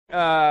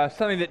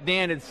something that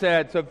Dan had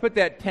said. So put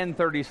that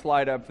 10:30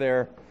 slide up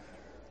there.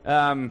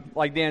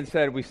 Like Dan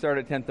said, we start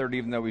at 10:30,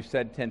 even though we've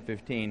said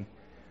 10:15.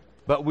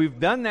 But we've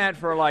done that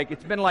for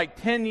it's been like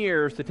 10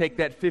 years to take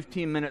that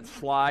 15-minute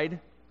slide.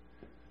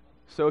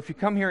 So if you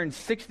come here in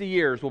 60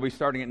 years, we'll be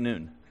starting at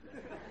noon.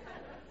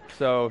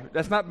 So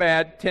that's not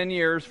bad. 10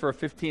 years for a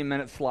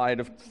 15-minute slide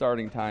of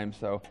starting time.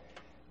 So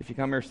if you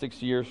come here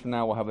 60 years from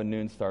now, we'll have a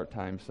noon start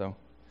time. So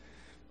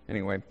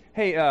anyway.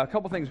 Hey, a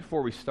couple things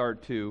before we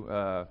start,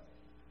 too.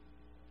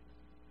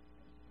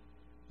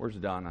 Where's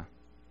Donna?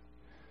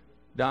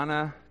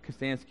 Donna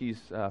Kostansky's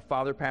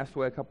father passed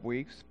away a couple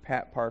weeks.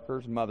 Pat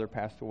Parker's mother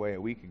passed away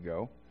a week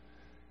ago.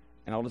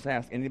 And I'll just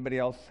ask, anybody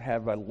else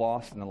have a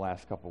loss in the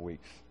last couple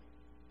weeks?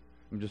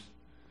 It's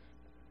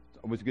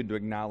always good to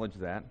acknowledge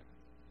that.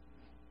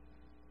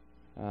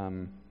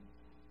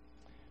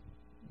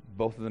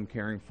 Both of them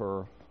caring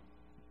for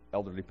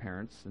elderly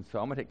parents. And so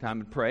I'm going to take time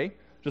and pray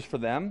just for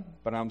them,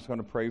 but I'm just going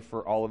to pray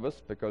for all of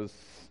us because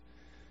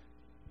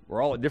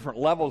we're all at different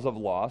levels of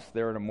loss.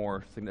 They're at a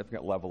more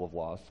significant level of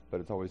loss, but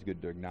it's always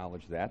good to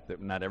acknowledge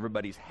that not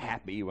everybody's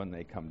happy when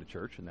they come to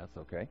church, and that's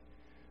okay.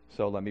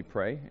 So let me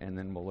pray, and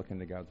then we'll look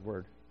into God's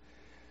Word.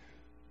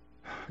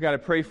 I've got to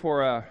pray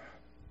for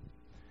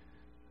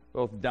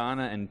both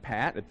Donna and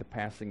Pat at the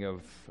passing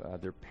of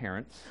their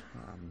parents,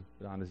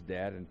 Donna's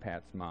dad and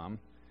Pat's mom,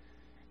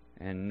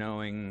 and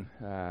knowing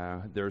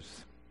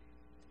there's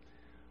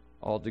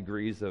all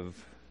degrees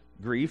of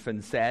grief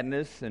and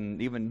sadness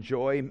and even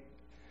joy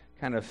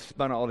kind of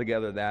spun all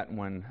together that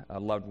when a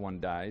loved one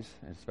dies,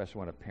 and especially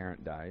when a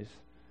parent dies.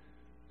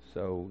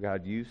 So,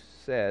 God, you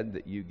said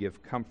that you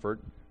give comfort,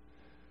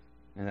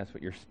 and that's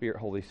what your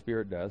Holy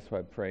Spirit does. So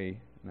I pray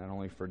not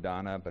only for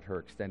Donna, but her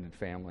extended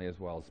family, as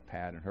well as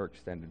Pat and her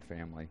extended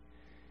family,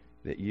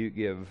 that you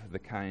give the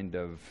kind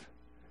of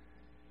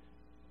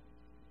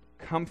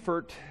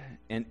comfort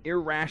and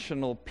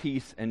irrational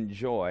peace and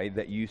joy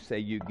that you say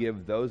you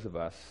give those of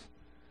us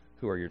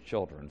who are your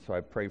children. So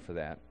I pray for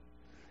that.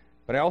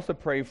 But I also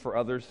pray for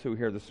others who are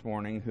here this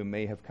morning who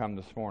may have come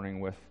this morning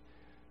with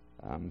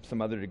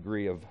some other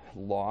degree of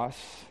loss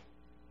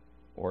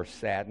or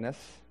sadness,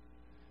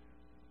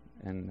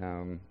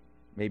 and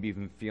maybe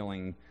even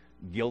feeling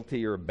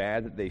guilty or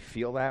bad that they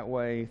feel that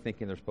way,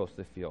 thinking they're supposed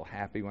to feel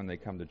happy when they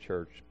come to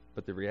church.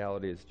 But the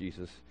reality is,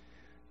 Jesus,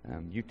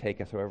 you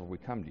take us however we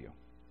come to you.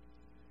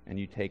 And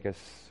you take us,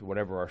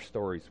 whatever our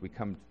stories we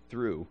come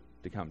through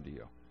to come to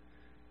you.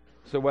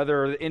 So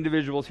whether the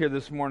individuals here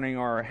this morning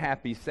are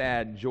happy,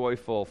 sad,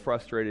 joyful,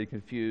 frustrated,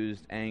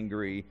 confused,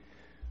 angry,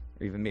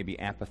 or even maybe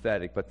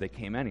apathetic, but they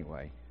came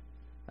anyway.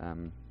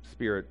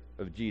 Spirit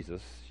of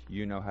Jesus,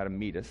 you know how to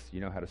meet us. You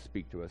know how to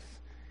speak to us,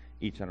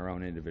 each on our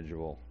own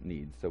individual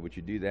needs. So would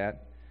you do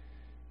that?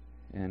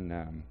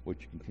 And would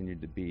you continue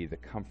to be the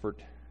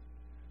comfort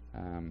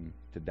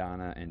to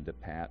Donna and to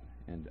Pat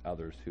and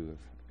others who have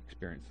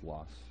experienced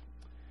loss?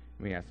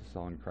 We ask this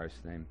all in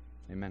Christ's name.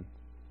 Amen.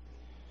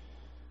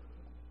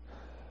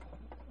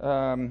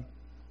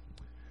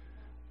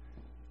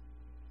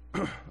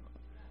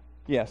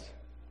 Yes.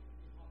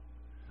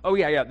 Oh,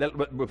 yeah.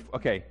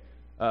 Okay.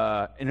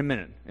 In a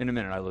minute.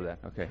 I love that.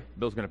 Okay.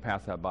 Bill's going to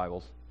pass out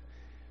Bibles.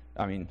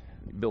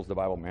 Bill's the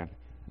Bible man.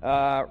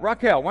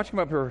 Raquel, why don't you come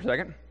up here for a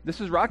second? This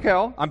is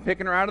Raquel. I'm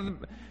picking her out of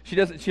the...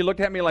 She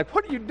looked at me like,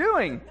 what are you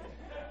doing?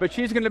 But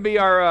she's going to be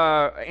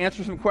our...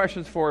 answer some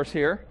questions for us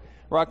here.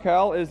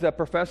 Raquel is a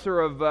professor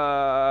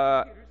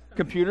of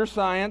computer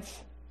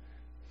science.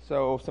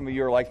 So some of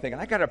you are thinking,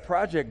 I got a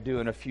project due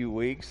in a few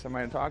weeks. I'm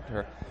going to talk to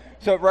her.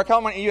 So Raquel,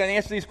 I want you to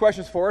answer these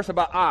questions for us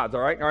about odds,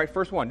 all right? All right,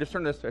 first one. Just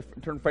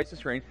face the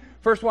screen.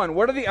 First one,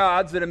 what are the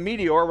odds that a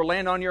meteor will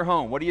land on your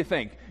home? What do you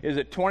think? Is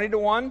it 20 to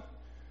 1,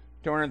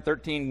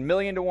 213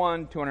 million to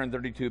 1,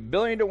 232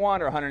 billion to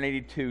 1, or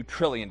 182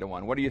 trillion to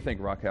 1? What do you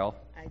think, Raquel?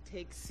 I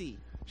take C.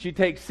 She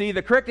takes C.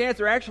 The correct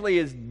answer actually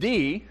is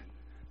D.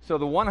 So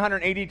the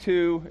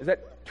 182, is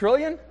that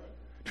trillion?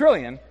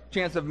 Trillion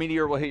chance of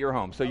meteor will hit your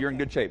home. So you're in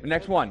good shape.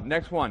 Next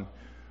one.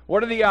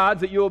 What are the odds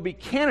that you will be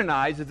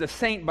canonized as a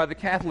saint by the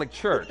Catholic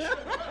Church?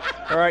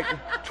 All right,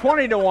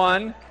 20 to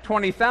 1,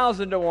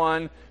 20,000 to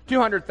 1,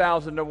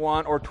 200,000 to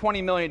 1, or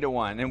 20 million to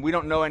 1. And we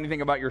don't know anything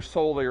about your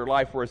soul or your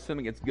life. We're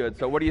assuming it's good.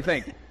 So what do you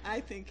think?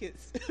 I think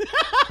it's...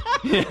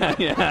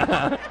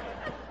 yeah.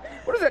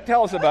 What does that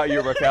tell us about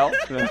you, Raquel?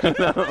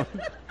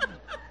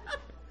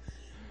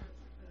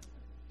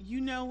 You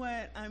know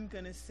what? I'm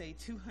going to say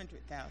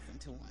 200,000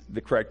 to 1.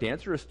 The correct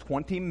answer is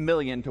 20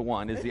 million to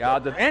 1 is the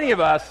odds of any of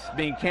us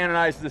being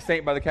canonized as a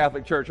saint by the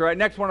Catholic Church. All right,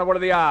 next one, what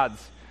are the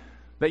odds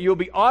that you'll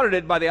be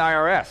audited by the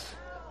IRS?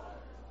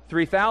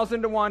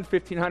 3,000 to 1,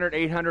 1,500,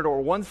 800,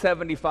 or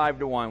 175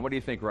 to 1. What do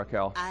you think,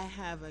 Raquel? I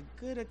have a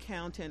good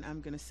accountant.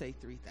 I'm going to say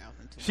 3,000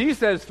 to 1. She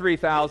says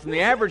 3,000.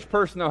 The average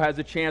person, though, has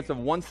a chance of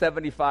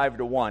 175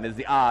 to 1 is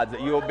the odds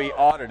that you will be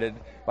audited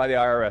by the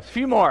IRS. A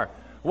few more.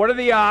 What are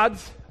the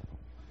odds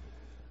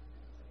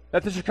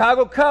that the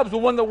Chicago Cubs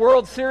will win the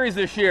World Series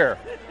this year?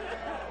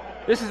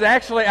 This is I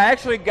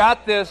actually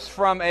got this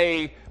from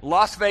a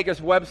Las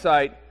Vegas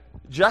website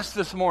just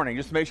this morning,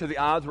 just to make sure the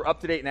odds were up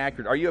to date and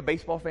accurate. Are you a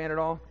baseball fan at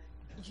all?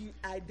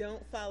 I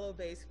don't follow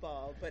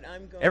baseball, but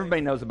I'm going.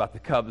 Everybody knows about the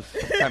Cubs.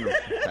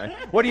 Okay.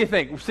 What do you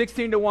think?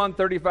 16 to 1,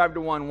 35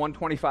 to 1,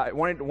 125,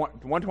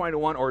 120 to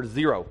 1, or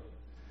 0?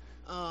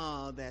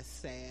 Oh, that's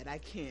sad. I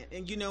can't.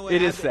 And you know what?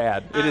 It is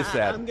sad. It is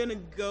sad. I'm gonna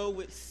go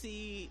with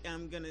C.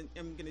 I'm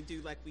gonna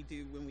do like we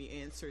do when we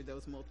answer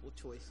those multiple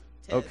choice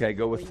tests. Okay,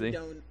 go with when C. You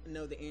don't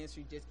know the answer,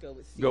 you just go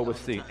with C. Go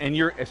with C. And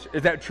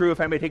is that true if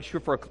anybody takes you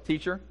for a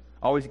teacher?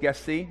 Always guess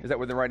C? Is that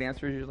what the right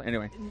answer is usually?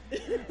 Anyway.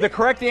 The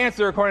correct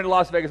answer, according to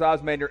Las Vegas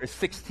Oddsmaker, is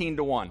 16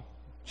 to 1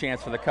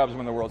 chance for the Cubs to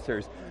win the World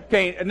Series.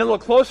 Okay, and a little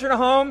closer to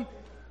home,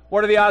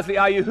 what are the odds the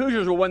IU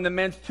Hoosiers will win the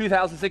men's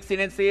 2016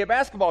 NCAA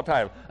basketball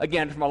title?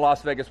 Again, from a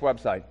Las Vegas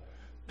website.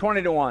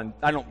 20 to 1.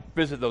 I don't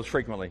visit those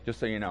frequently, just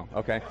so you know,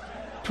 okay?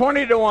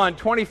 20 to 1,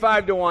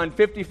 25 to 1,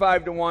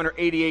 55 to 1, or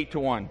 88 to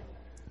 1.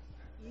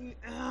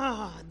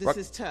 This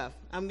is tough.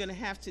 I'm going to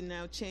have to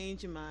now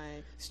change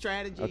my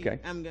strategy. Okay.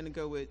 I'm going to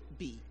go with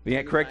B.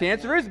 The correct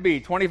answer is B,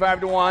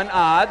 25 to 1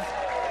 odds.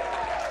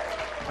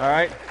 All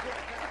right.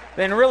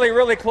 Then really,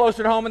 really close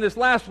at home in this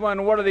last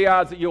one, what are the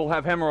odds that you'll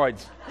have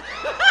hemorrhoids?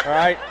 All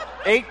right.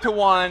 8 to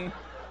 1,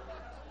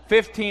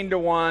 15 to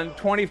 1,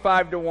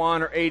 25 to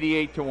 1, or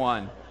 88 to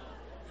 1.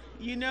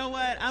 You know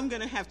what? I'm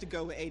going to have to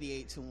go with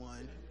 88 to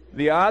 1.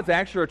 The odds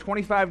actually are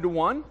 25 to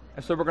 1,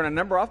 so we're going to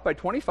number off by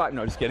 25.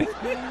 No, just kidding.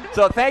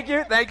 So thank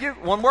you.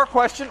 One more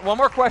question,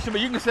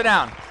 but you can sit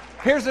down.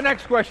 Here's the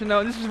next question,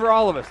 though, and this is for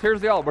all of us. We're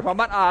talking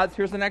about odds.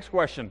 Here's the next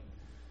question.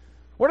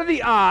 What are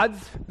the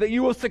odds that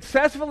you will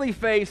successfully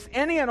face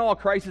any and all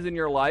crises in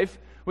your life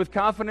with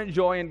confident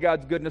joy in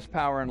God's goodness,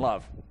 power, and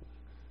love?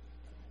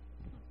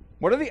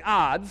 What are the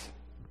odds,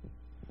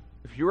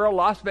 if you're a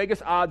Las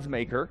Vegas odds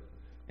maker,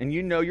 and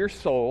you know your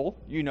soul,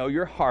 you know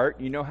your heart,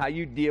 you know how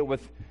you deal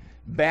with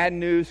bad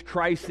news,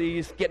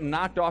 crises, getting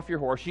knocked off your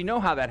horse, you know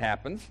how that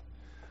happens.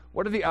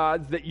 What are the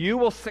odds that you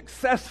will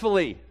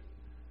successfully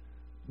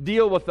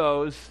deal with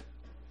those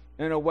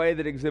in a way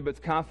that exhibits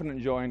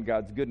confident joy in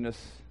God's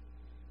goodness,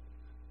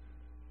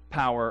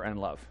 power, and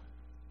love?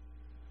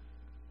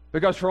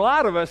 Because for a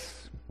lot of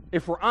us,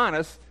 if we're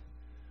honest,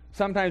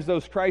 sometimes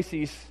those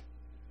crises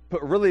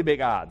put really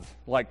big odds.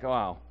 Like,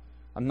 wow,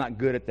 I'm not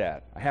good at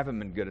that. I haven't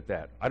been good at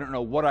that. I don't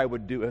know what I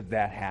would do if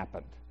that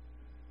happened.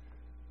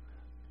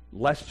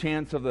 More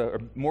chance of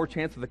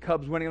the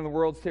Cubs winning the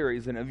World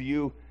Series than of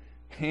you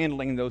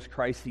handling those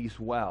crises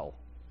well.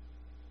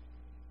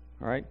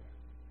 All right?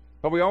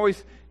 But we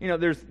always,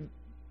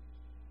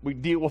 we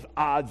deal with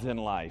odds in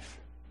life.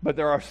 But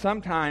there are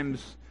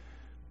sometimes,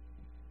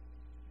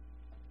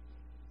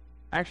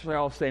 actually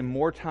I'll say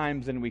more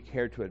times than we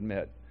care to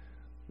admit,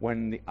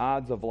 when the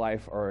odds of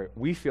life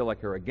we feel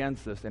like are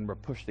against us and we're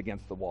pushed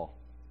against the wall.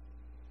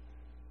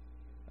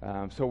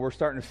 So we're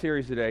starting a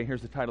series today.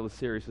 Here's the title of the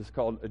series. It's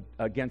called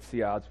Against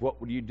the Odds. What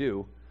would you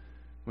do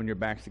when your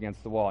back's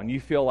against the wall? And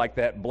you feel like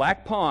that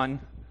black pawn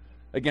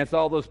against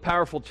all those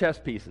powerful chess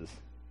pieces.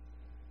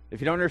 If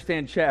you don't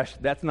understand chess,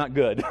 that's not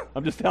good.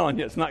 I'm just telling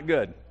you, it's not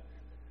good.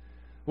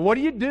 What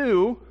do you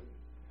do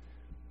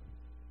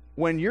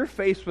when you're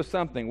faced with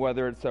something,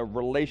 whether it's a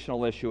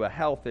relational issue, a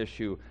health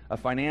issue, a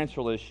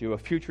financial issue, a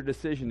future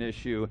decision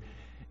issue?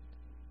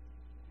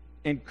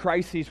 And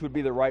crises would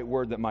be the right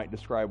word that might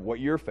describe what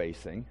you're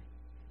facing.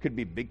 Could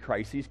be big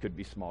crises, could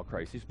be small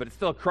crises, but it's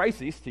still a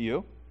crisis to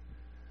you.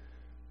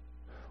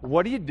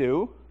 What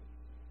do?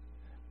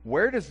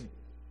 Where does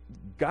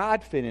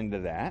God fit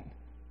into that?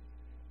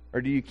 Or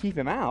do you keep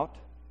him out?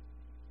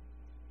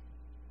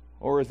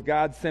 Or is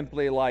God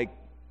simply like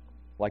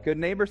Good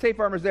Neighbor, State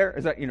Farmers there?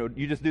 Is that,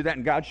 you just do that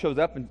and God shows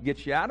up and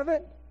gets you out of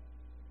it?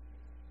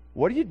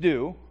 What do you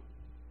do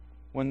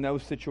when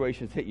those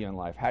situations hit you in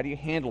life? How do you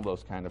handle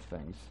those kind of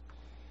things?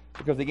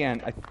 Because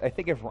again, I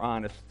think if we're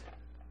honest,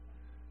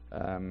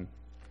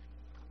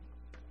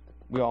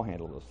 we all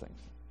handle those things.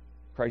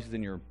 Crisis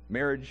in your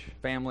marriage,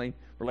 family,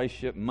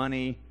 relationship,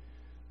 money,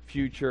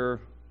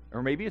 future,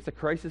 or maybe it's a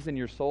crisis in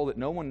your soul that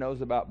no one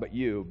knows about but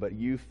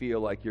you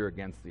feel like you're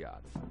against the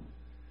odds.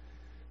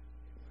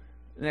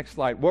 Next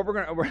slide.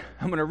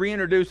 I'm going to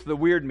reintroduce the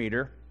weird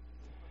meter.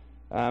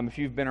 If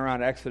you've been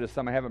around Exodus,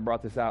 I haven't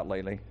brought this out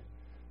lately.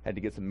 Had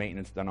to get some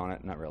maintenance done on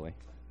it. Not really.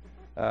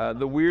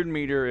 The weird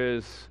meter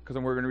is,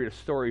 because we're going to read a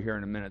story here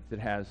in a minute that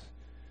has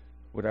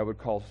what I would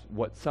call,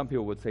 what some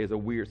people would say is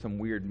some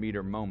weird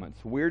meter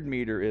moments. Weird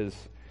meter is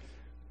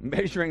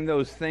measuring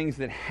those things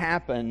that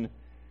happen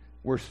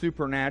where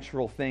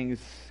supernatural things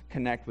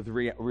connect with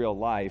real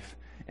life,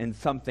 and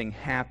something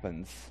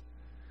happens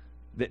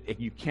that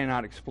you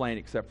cannot explain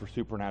except for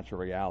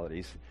supernatural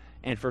realities.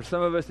 And for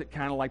some of us, it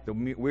kind of like the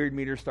weird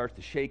meter starts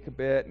to shake a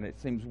bit, and it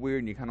seems weird,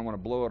 and you kind of want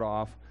to blow it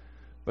off.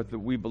 But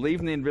we believe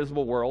in the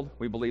invisible world.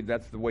 We believe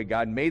that's the way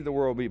God made the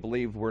world. We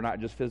believe we're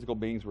not just physical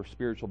beings, we're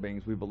spiritual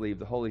beings. We believe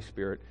the Holy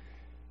Spirit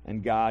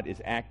and God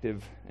is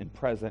active and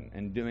present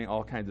and doing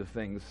all kinds of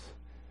things,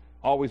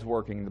 always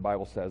working, the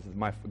Bible says.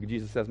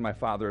 Jesus says, my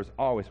Father is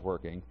always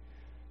working.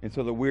 And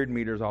so the weird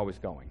meter is always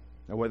going.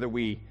 Now, whether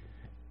we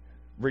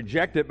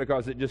reject it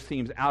because it just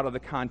seems out of the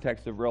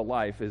context of real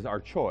life is our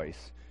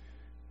choice.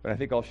 But I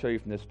think I'll show you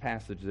from this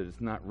passage that it's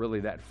not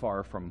really that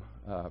far from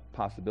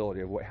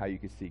possibility of how you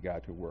could see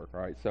God to work. All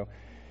right, so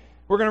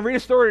we're going to read a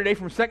story today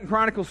from 2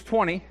 Chronicles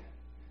 20.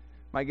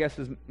 My guess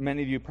is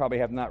many of you probably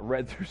have not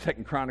read through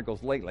 2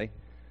 Chronicles lately.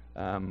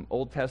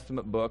 Old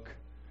Testament book.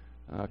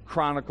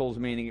 Chronicles,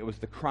 meaning it was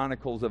the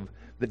chronicles of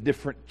the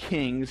different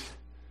kings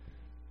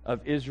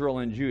of Israel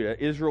and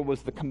Judah. Israel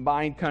was the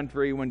combined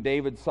country when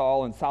David,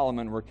 Saul, and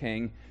Solomon were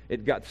king.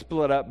 It got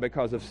split up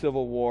because of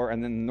civil war,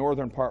 and then the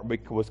northern part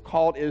was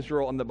called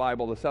Israel in the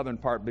Bible. The southern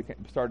part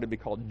started to be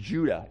called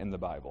Judah in the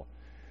Bible.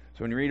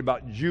 So when you read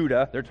about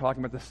Judah, they're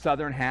talking about the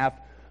southern half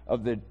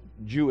of the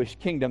Jewish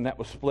kingdom that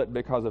was split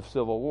because of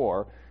civil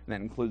war, and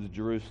that includes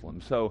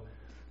Jerusalem. So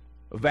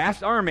a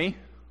vast army,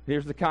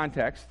 here's the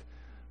context,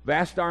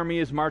 vast army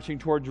is marching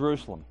toward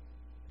Jerusalem.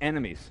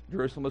 Enemies.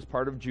 Jerusalem was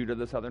part of Judah,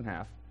 the southern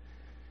half.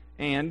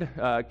 And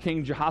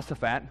King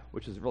Jehoshaphat,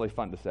 which is really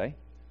fun to say.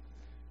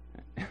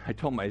 I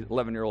told my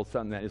 11-year-old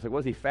son that. He's like,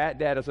 was he fat,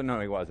 Dad? I said, no,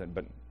 he wasn't,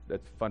 but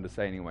that's fun to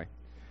say anyway.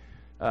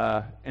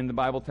 And the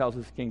Bible tells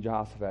us King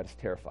Jehoshaphat is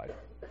terrified.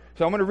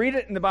 So I'm going to read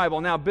it in the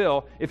Bible. Now,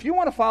 Bill, if you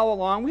want to follow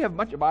along, we have a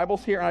bunch of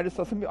Bibles here, and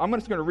I'm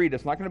just going to read it.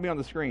 It's not going to be on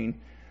the screen.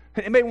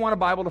 Anybody want a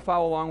Bible to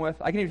follow along with?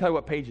 I can even tell you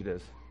what page it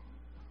is.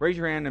 Raise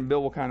your hand, and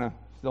Bill will kind of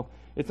still.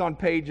 It's on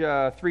page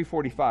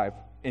 345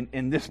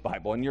 in this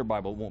Bible. In your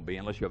Bible, it won't be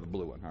unless you have a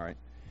blue one, all right?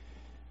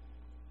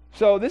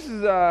 So this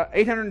is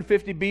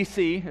 850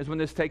 BC is when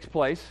this takes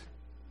place.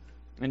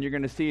 And you're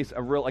going to see it's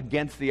a real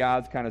against the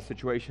odds kind of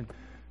situation.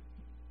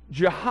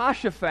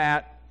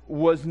 Jehoshaphat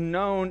was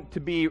known to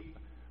be,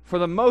 for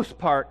the most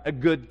part, a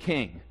good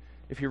king.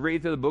 If you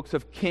read through the books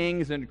of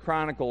Kings and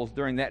Chronicles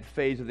during that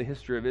phase of the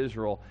history of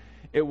Israel,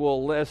 it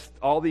will list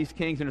all these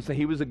kings and it'll say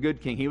he was a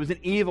good king. He was an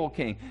evil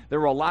king. There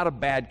were a lot of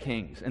bad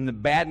kings. And the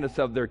badness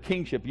of their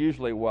kingship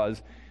usually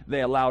was they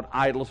allowed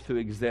idols to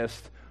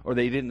exist, or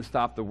they didn't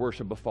stop the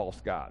worship of false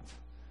gods.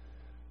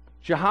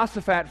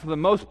 Jehoshaphat, for the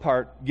most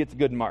part, gets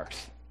good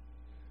marks.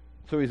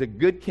 So he's a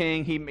good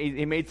king. He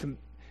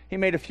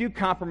made a few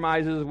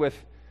compromises with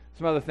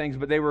some other things,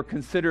 but they were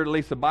considered, at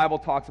least the Bible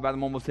talks about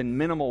them almost in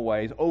minimal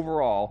ways.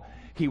 Overall,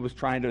 he was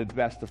trying his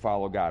best to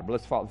follow God.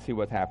 But let's see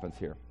what happens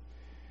here.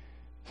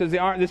 It says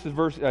this is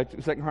verse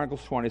 2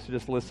 Chronicles 20, so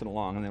just listen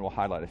along, and then we'll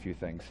highlight a few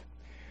things.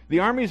 The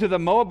armies of the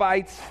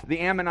Moabites,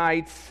 the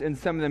Ammonites, and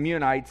some of the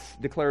Meunites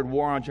declared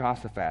war on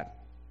Jehoshaphat.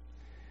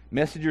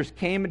 Messengers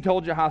came and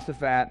told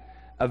Jehoshaphat,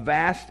 a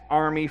vast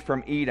army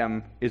from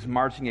Edom is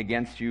marching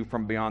against you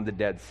from beyond the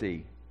Dead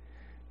Sea.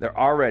 They're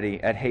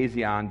already at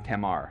Hazion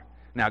Tamar.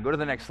 Now, go to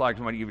the next slide.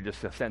 I want to give you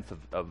just a sense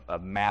of a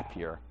map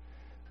here.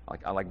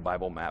 I like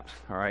Bible maps,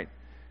 all right?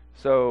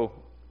 So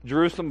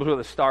Jerusalem was where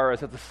the star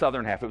is at the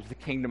southern half. It was the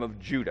kingdom of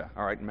Judah,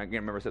 all right? And again,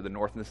 remember I said the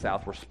north and the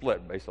south were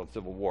split based on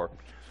civil war.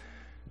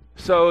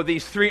 So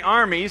these three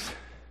armies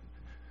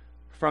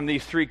from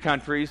these three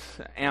countries,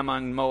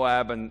 Ammon,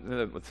 Moab, and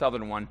the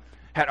southern one,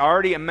 had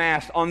already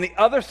amassed on the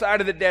other side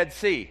of the Dead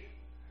Sea.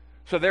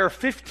 So they're a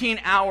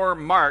 15-hour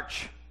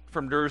march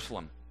from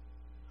Jerusalem.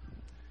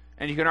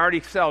 And you can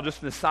already tell,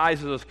 just in the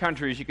size of those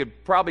countries, you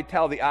could probably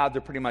tell the odds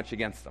are pretty much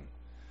against them.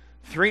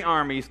 Three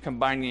armies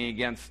combining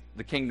against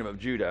the kingdom of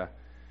Judah,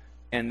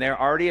 and they're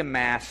already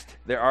amassed,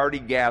 they're already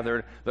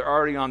gathered, they're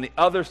already on the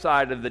other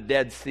side of the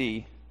Dead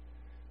Sea,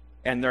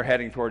 and they're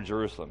heading toward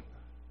Jerusalem.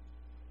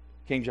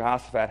 King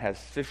Jehoshaphat has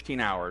 15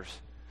 hours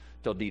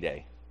till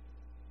D-Day.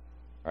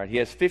 All right, he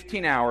has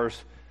 15 hours,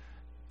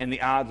 and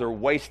the odds are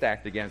way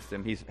stacked against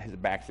him. His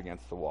back's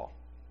against the wall.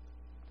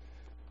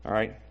 All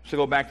right, so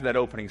go back to that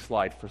opening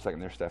slide for a second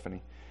there,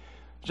 Stephanie.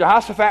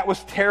 Jehoshaphat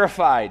was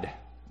terrified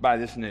by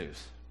this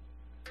news.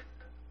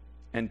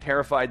 And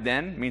terrified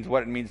then means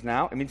what it means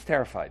now. It means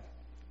terrified.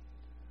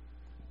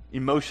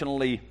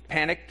 Emotionally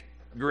panicked,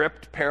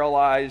 gripped,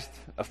 paralyzed,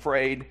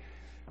 afraid.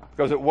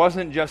 Because it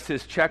wasn't just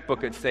his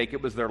checkbook at stake,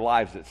 it was their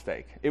lives at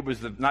stake. It was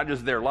not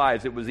just their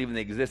lives, it was even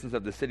the existence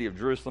of the city of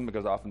Jerusalem,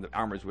 because often the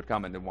armies would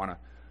come and they'd want to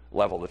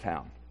level the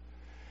town.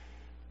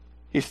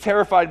 He's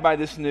terrified by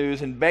this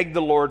news and begged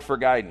the Lord for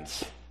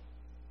guidance.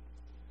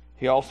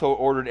 He also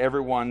ordered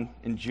everyone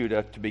in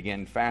Judah to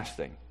begin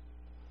fasting.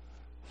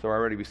 So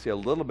already we see a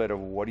little bit of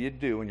what do you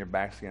do when your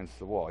back's against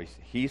the wall.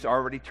 He's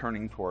already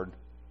turning toward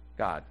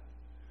God.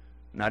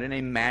 Not in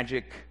a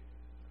magic,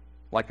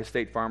 like a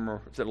State Farm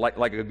or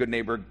like a good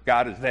neighbor,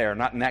 God is there.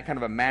 Not in that kind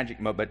of a magic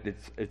mode, but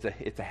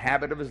it's a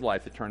habit of his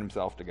life to turn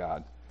himself to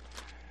God.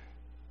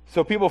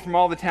 So people from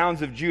all the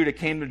towns of Judah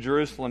came to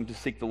Jerusalem to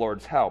seek the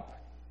Lord's help.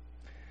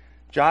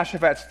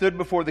 Jehoshaphat stood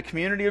before the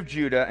community of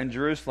Judah and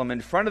Jerusalem in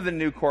front of the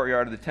new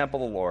courtyard of the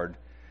temple of the Lord,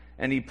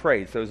 and he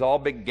prayed. So it was all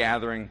big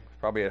gathering,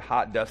 probably a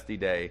hot, dusty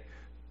day,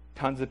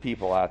 tons of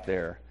people out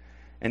there.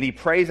 And he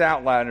prays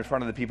out loud in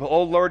front of the people,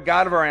 "O Lord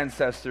God of our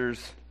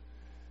ancestors,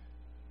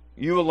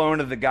 you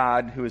alone are the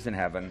God who is in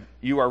heaven.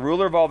 You are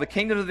ruler of all the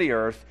kingdoms of the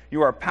earth.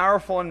 You are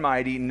powerful and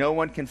mighty. No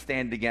one can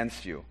stand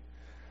against you.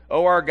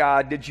 O our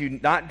God, did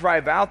you not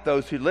drive out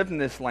those who lived in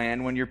this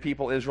land when your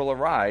people Israel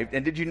arrived?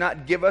 And did you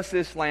not give us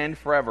this land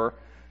forever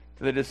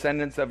to the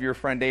descendants of your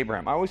friend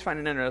Abraham?" I always find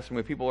it interesting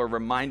when people are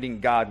reminding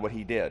God what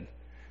he did.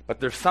 But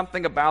there's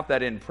something about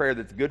that in prayer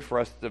that's good for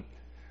us to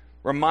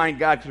remind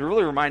God, because we're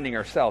really reminding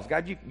ourselves,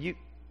 God,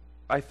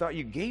 I thought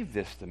you gave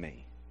this to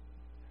me.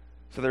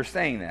 So they're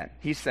saying that.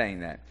 He's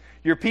saying that.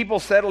 Your people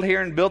settled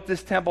here and built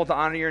this temple to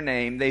honor your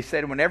name. They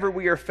said, whenever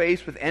we are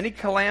faced with any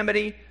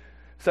calamity,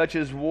 such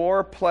as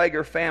war, plague,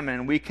 or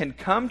famine, we can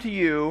come to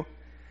you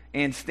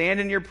and stand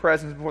in your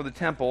presence before the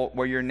temple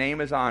where your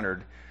name is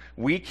honored.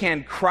 We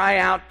can cry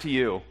out to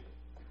you.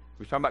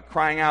 We're talking about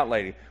crying out,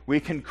 lady. We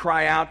can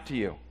cry out to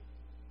you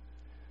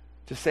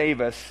to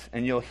save us,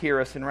 and you'll hear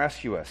us and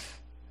rescue us.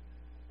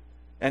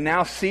 And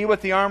now see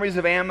what the armies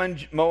of Ammon,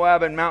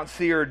 Moab, and Mount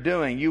Seir are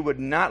doing. You would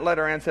not let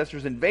our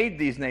ancestors invade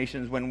these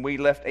nations when we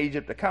left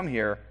Egypt to come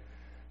here.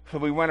 So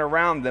we went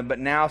around them, but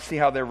now see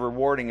how they're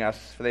rewarding us,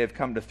 for they have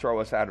come to throw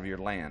us out of your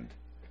land.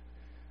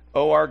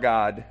 Oh, our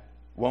God,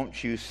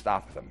 won't you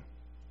stop them?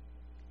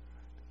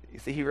 You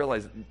see, he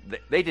realized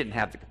they didn't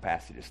have the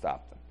capacity to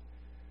stop them.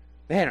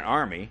 They had an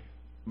army,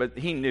 but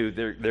he knew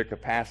their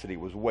capacity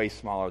was way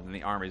smaller than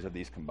the armies of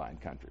these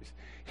combined countries.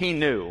 He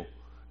knew,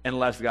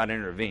 unless God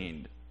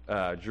intervened,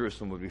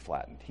 Jerusalem would be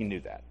flattened. He knew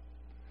that.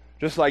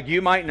 Just like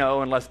you might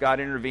know, unless God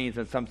intervenes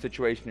in some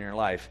situation in your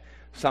life,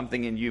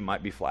 something in you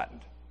might be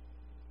flattened.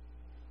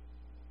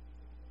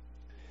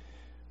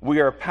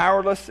 We are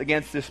powerless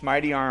against this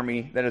mighty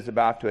army that is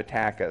about to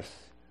attack us.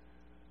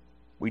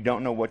 We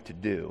don't know what to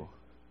do,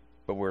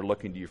 but we're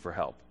looking to you for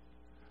help.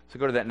 So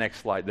go to that next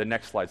slide. The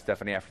next slide,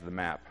 Stephanie, after the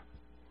map.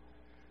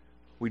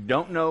 We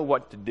don't know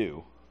what to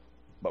do,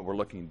 but we're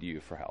looking to you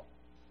for help.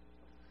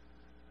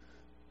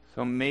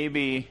 So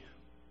maybe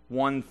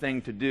one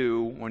thing to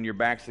do when your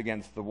back's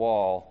against the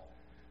wall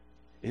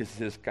is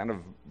this kind of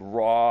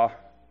raw,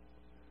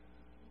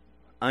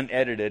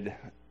 unedited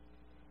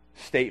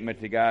statement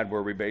to God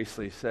where we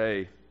basically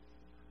say,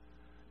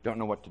 don't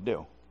know what to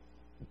do.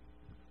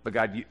 But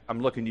God,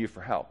 I'm looking to you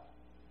for help.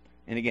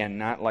 And again,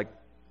 not like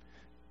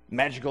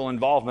magical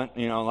involvement,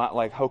 not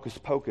like hocus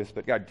pocus,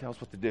 but God, tell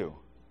us what to do.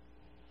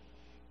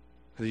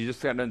 Because you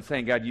just got done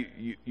saying, God,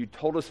 you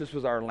told us this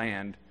was our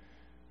land,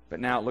 but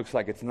now it looks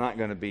like it's not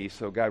going to be.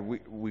 So God,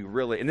 we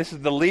really, and this is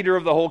the leader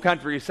of the whole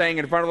country saying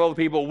in front of all the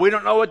people, we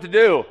don't know what to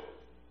do,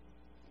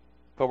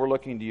 but we're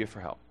looking to you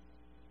for help.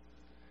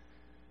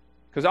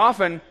 Because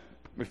often,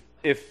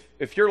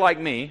 if you're like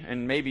me,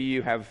 and maybe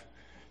you have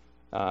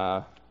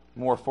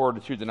more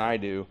fortitude than I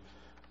do,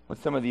 when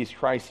some of these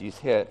crises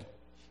hit,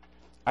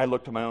 I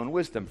look to my own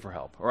wisdom for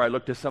help, or I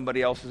look to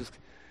somebody else's,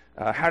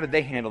 how did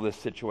they handle this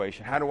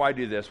situation? How do I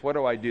do this? What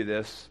do I do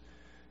this?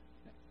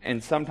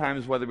 And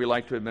sometimes, whether we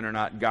like to admit or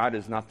not, God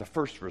is not the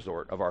first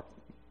resort of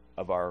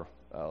our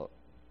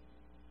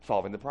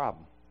solving the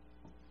problem.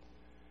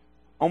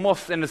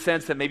 Almost in the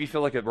sense that maybe feel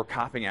like we're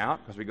copping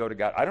out because we go to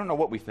God. I don't know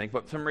what we think,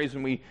 but for some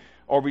reason we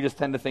just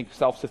tend to think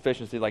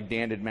self-sufficiency, like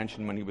Dan had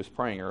mentioned when he was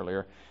praying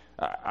earlier.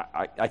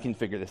 I can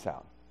figure this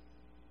out.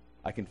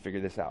 I can figure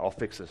this out. I'll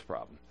fix this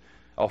problem.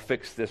 I'll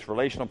fix this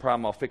relational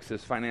problem. I'll fix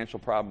this financial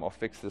problem. I'll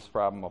fix this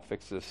problem. I'll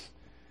fix this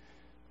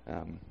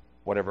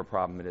whatever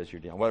problem it is you're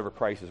dealing, whatever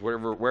crisis,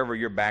 wherever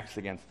your back's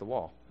against the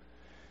wall.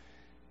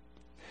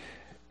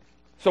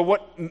 So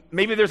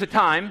maybe there's a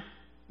time,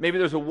 maybe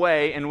there's a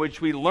way in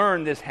which we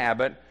learn this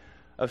habit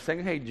of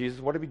saying, hey, Jesus,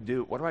 what do we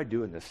do? What do I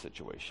do in this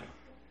situation?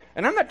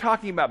 And I'm not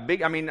talking about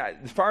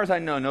as far as I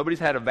know, nobody's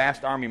had a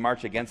vast army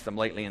march against them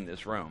lately in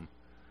this room.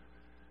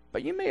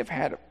 But you may have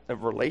had a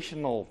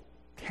relational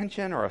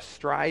tension or a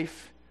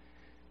strife,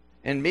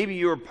 and maybe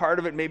you were part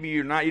of it, maybe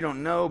you're not, you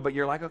don't know, but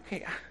you're like,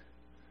 okay,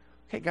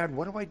 God,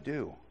 what do I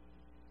do?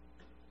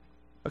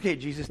 Okay,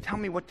 Jesus, tell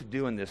me what to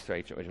do in this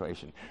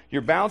situation.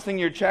 You're balancing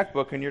your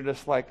checkbook, and you're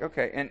just like,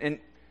 okay, and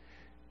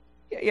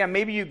yeah,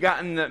 maybe you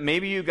got in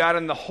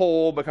the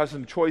hole because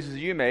of the choices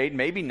you made,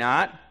 maybe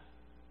not.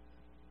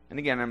 And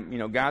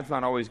again, God's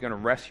not always going to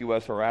rescue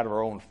us or out of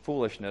our own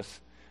foolishness.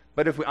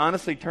 But if we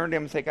honestly turn to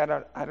Him and say,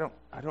 God, I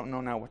don't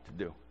know now what to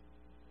do,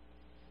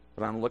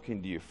 but I'm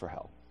looking to you for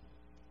help.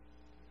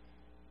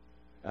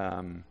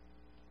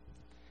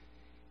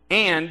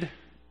 And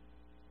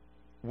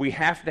we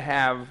have to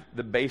have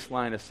the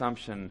baseline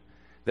assumption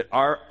that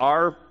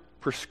our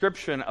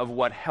prescription of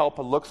what help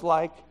looks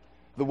like,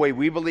 the way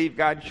we believe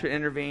God should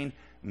intervene,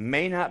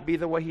 may not be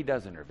the way He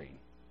does intervene.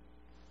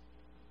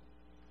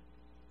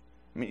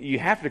 I mean, you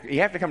have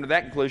to come to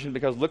that conclusion,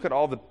 because look at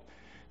all the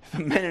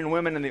men and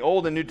women in the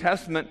Old and New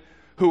Testament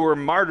who were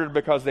martyred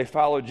because they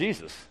followed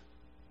Jesus.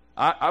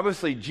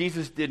 Obviously,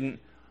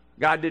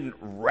 God didn't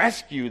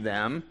rescue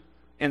them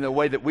in the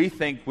way that we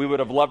think we would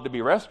have loved to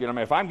be rescued. I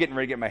mean, if I'm getting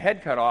ready to get my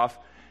head cut off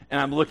and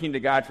I'm looking to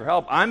God for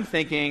help, I'm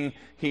thinking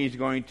He's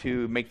going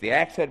to make the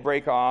axe head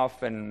break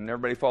off and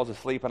everybody falls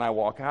asleep and I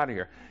walk out of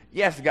here.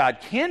 Yes, God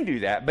can do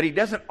that, but He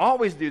doesn't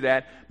always do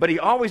that, but He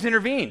always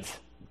intervenes.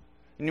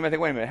 And you might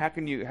think, wait a minute,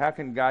 how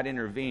can God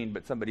intervene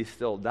but somebody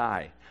still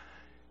die?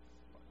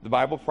 The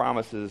Bible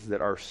promises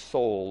that our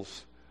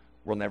souls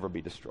will never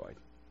be destroyed.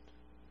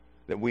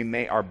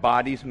 That our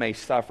bodies may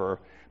suffer,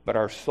 but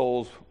our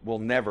souls will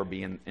never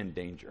be in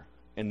danger,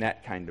 in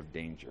that kind of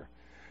danger.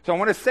 So I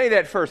want to say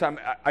that first.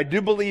 I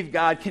do believe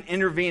God can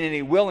intervene, and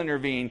he will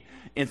intervene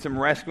in some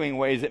rescuing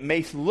ways that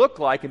may look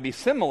like and be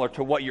similar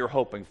to what you're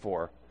hoping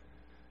for.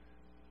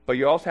 But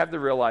you also have to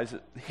realize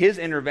that his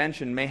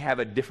intervention may have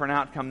a different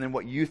outcome than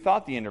what you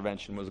thought the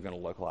intervention was going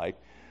to look like.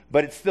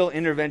 But it's still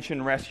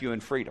intervention, rescue,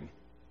 and freedom.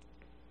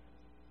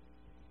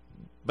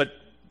 But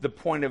the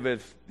point of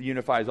it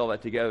unifies all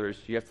that together is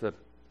you have to,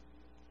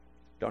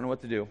 don't know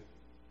what to do.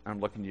 I'm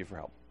looking to you for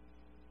help.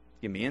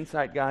 Give me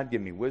insight, God.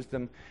 Give me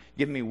wisdom.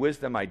 Give me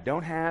wisdom I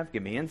don't have.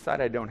 Give me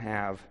insight I don't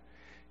have.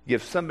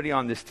 Give somebody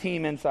on this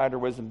team insight or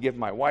wisdom. Give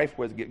my wife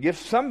wisdom. Give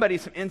somebody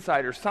some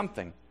insight or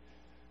something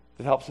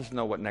that helps us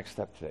know what next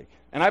step to take.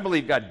 And I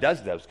believe God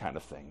does those kind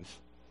of things.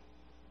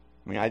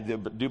 I mean, I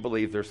do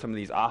believe there's some of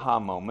these aha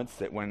moments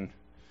that when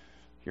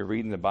you're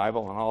reading the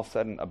Bible and all of a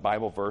sudden a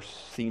Bible verse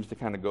seems to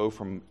kind of go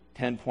from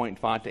 10-point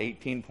font to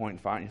 18-point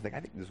font, and you think, I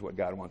think this is what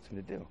God wants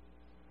me to do.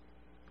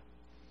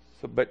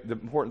 So, but the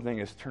important thing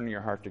is turning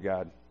your heart to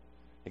God,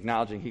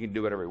 acknowledging he can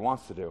do whatever he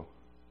wants to do,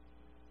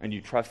 and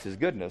you trust his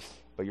goodness,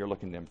 but you're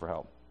looking to him for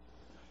help.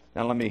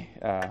 Now let me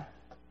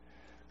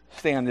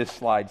stay on this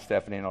slide,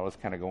 Stephanie, and I'll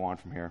just kind of go on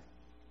from here.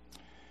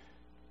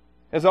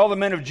 As all the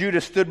men of Judah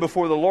stood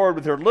before the Lord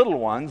with their little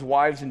ones,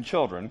 wives and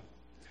children,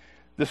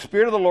 the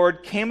Spirit of the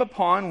Lord came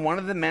upon one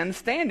of the men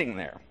standing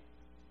there.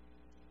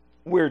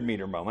 Weird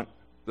meter moment.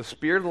 The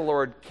Spirit of the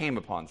Lord came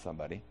upon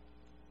somebody.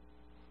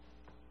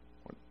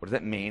 What does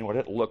that mean? What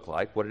did it look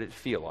like? What did it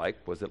feel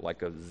like? Was it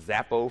like a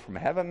Zappo from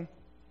heaven?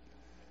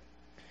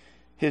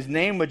 His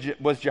name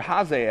was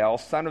Jehaziel,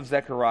 son of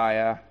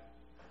Zechariah,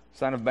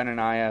 son of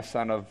Benaniah,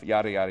 son of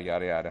yada, yada,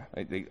 yada, yada.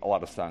 A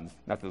lot of sons.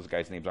 Not that those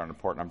guys' names aren't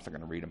important. I'm just not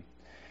going to read them.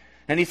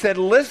 And he said,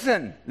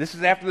 listen, this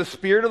is after the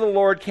Spirit of the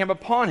Lord came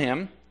upon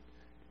him,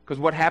 because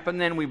what happened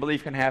then we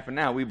believe can happen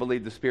now. We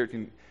believe the Spirit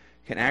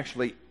can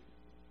actually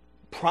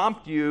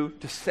prompt you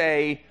to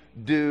say,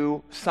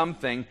 do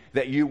something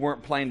that you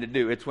weren't planning to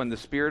do. It's when the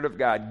Spirit of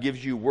God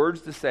gives you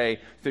words to say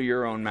through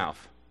your own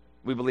mouth.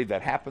 We believe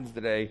that happens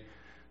today.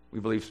 We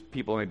believe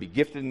people may be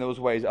gifted in those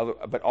ways,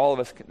 but all of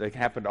us, they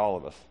can happen to all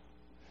of us.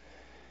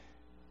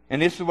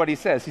 And this is what he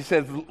says. He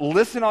says,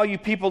 listen, all you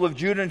people of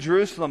Judah and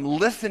Jerusalem.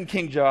 Listen,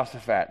 King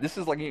Jehoshaphat. This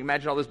is like, you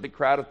imagine all this big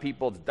crowd of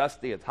people. It's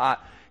dusty, it's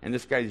hot, and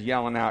this guy's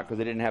yelling out because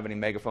they didn't have any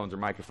megaphones or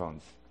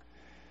microphones.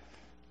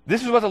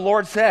 This is what the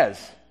Lord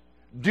says.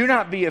 Do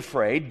not be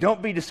afraid.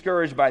 Don't be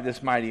discouraged by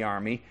this mighty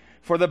army,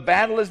 for the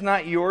battle is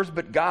not yours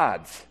but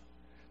God's.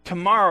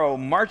 Tomorrow,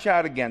 march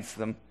out against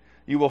them.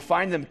 You will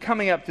find them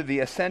coming up to the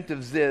ascent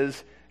of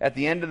Ziz at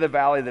the end of the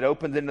valley that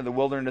opens into the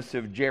wilderness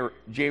of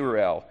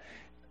Jeruel.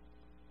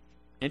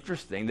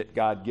 Interesting that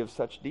God gives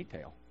such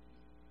detail.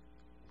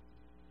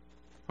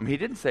 I mean, he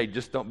didn't say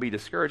just don't be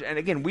discouraged. And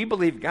again, we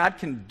believe God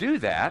can do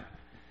that.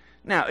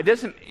 Now, it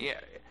doesn't,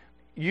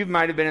 you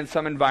might have been in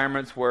some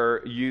environments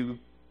where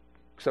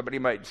somebody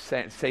might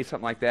say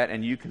something like that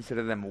and you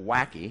consider them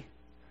wacky.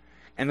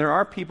 And there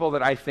are people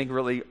that I think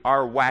really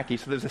are wacky.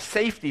 So there's a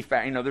safety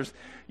factor.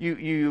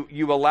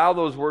 You allow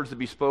those words to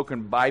be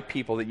spoken by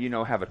people that you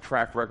know have a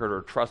track record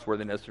or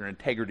trustworthiness or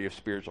integrity of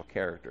spiritual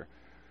character.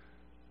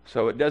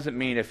 So it doesn't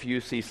mean if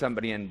you see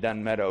somebody in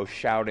Dunn Meadow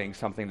shouting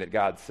something that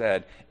God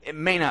said, it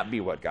may not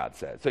be what God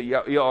said. So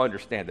you all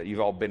understand that. You've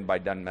all been by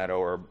Dunn Meadow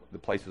or the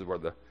places where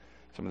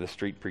some of the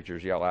street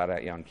preachers yell out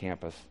at you on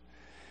campus.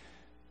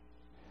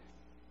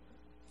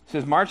 It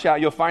says, march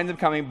out, you'll find them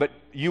coming, but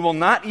you will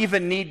not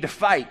even need to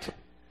fight.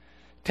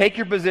 Take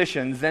your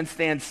positions, then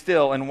stand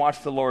still and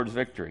watch the Lord's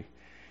victory.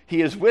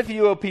 He is with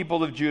you, O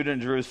people of Judah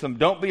and Jerusalem.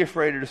 Don't be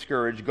afraid or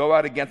discouraged. Go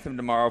out against them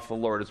tomorrow, for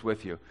the Lord is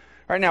with you. All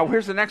right, now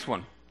here's the next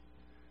one.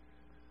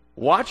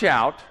 Watch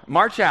out,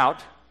 march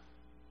out,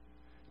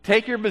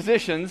 take your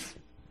positions,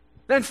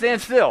 then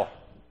stand still.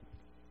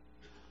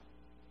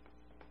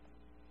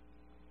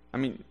 I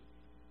mean,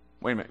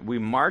 wait a minute. We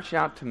march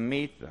out to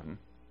meet them.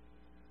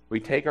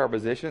 We take our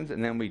positions,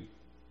 and then we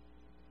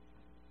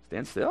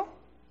stand still?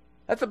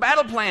 That's a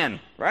battle plan,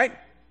 right?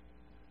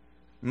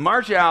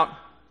 March out,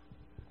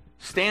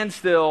 stand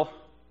still,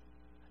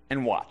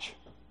 and watch.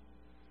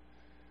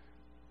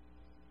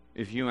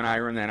 If you and I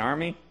are in that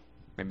army,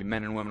 maybe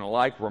men and women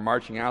alike, we're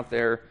marching out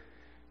there,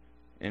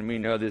 and we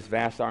know this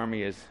vast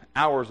army is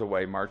hours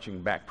away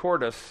marching back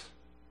toward us.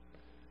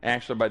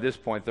 Actually, by this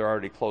point, they're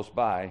already close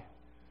by.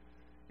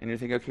 And you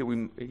think,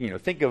 okay,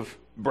 think of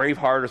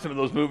Braveheart or some of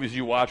those movies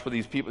you watch where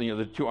these people,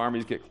 the two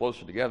armies get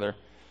closer together.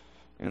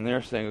 And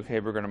they're saying, okay,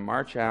 we're going to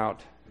march out.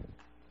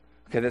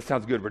 Okay, that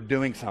sounds good. We're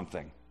doing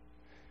something.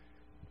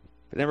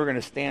 But then we're going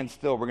to stand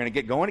still. We're going to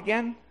get going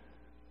again?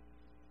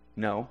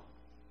 No.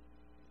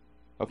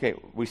 Okay,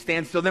 we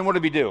stand still. Then what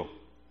do we do?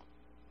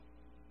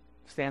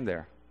 Stand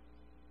there.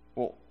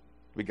 Well,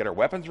 we get our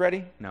weapons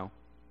ready? No.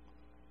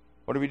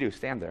 What do?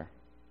 Stand there.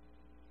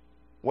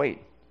 Wait.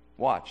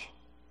 Watch.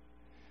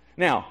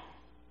 Now,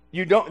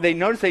 they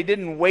notice they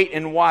didn't wait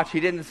and watch.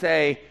 He didn't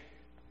say,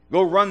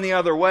 go run the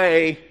other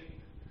way,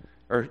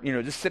 or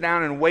just sit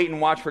down and wait and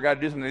watch for God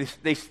to do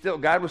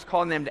something. God was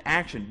calling them to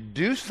action.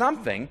 Do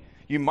something.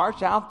 You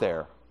march out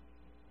there.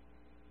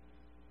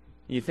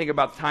 You think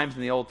about times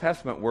in the Old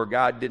Testament where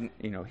God didn't,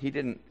 he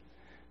didn't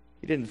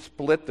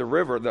split the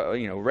river,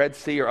 the Red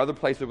Sea or other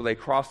places where they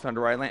crossed on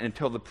dry land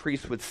until the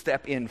priest would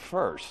step in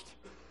first.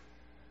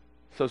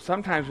 So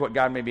sometimes what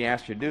God may be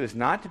asking you to do is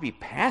not to be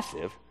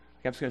passive.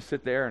 Like I'm just going to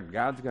sit there and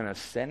God's going to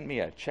send me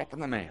a check in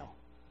the mail.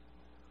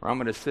 Or I'm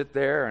going to sit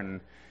there and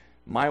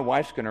my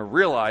wife's going to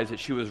realize that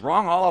she was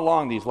wrong all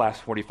along these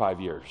last 45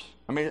 years.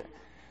 I mean,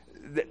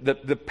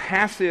 the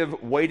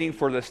passive waiting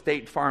for the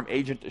State Farm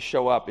agent to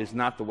show up is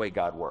not the way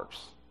God works.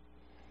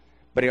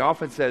 But he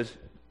often says,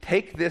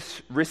 take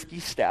this risky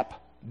step,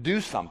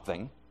 do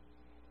something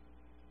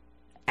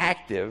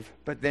active,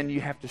 but then you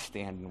have to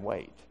stand and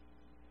wait.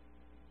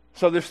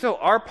 So there's still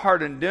our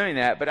part in doing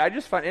that, but I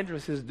just find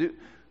interesting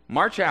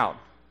march out,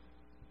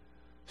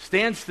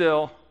 stand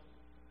still,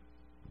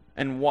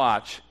 and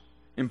watch.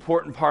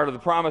 Important part of the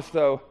promise,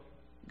 though,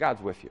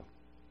 God's with you.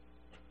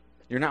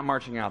 You're not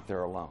marching out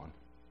there alone.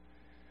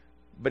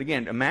 But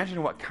again,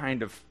 imagine what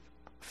kind of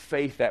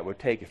faith that would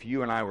take if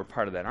you and I were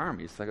part of that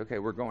army. It's like, okay,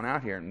 we're going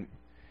out here, and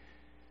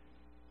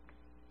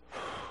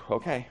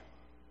okay,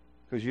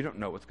 because you don't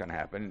know what's going to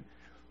happen.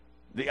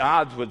 The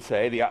odds would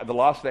say, the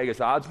Las Vegas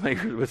odds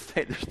makers would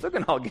say, they're still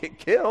going to all get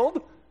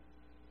killed.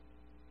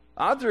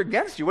 Odds are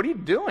against you. What are you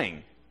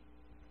doing?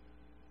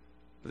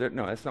 But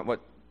no, that's not what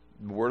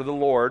the word of the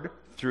Lord,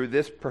 through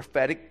this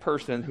prophetic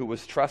person who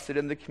was trusted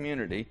in the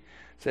community,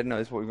 said, no,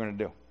 this is what we're going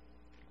to do.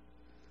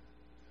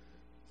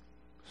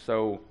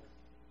 So,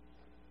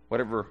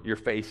 whatever you're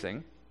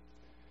facing,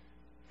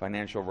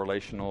 financial,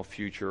 relational,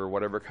 future,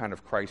 whatever kind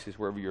of crisis,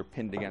 wherever you're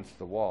pinned against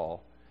the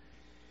wall,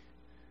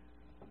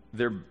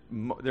 there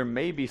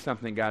may be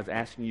something God's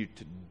asking you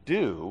to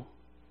do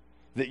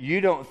that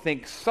you don't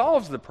think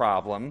solves the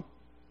problem,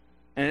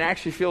 and it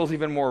actually feels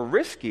even more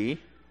risky,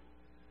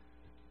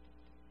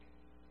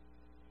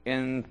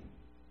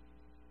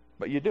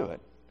 but you do it.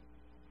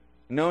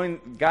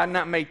 Knowing God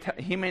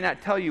He may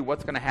not tell you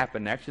what's going to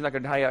happen next. He's not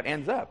going to tell you how it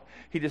ends up.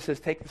 He just says,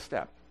 take the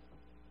step.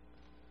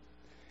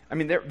 I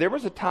mean, there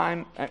was a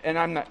time,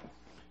 and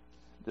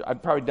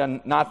I've probably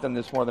not done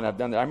this more than I've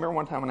done that. I remember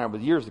one time when I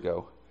was years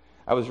ago,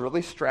 I was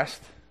really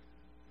stressed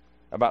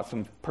about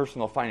some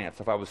personal finance.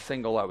 If I was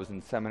single, I was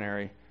in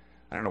seminary.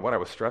 I don't know what I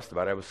was stressed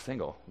about. I was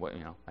single.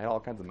 I had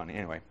all kinds of money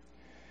anyway.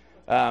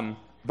 But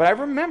I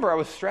remember I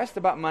was stressed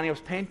about money. I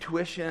was paying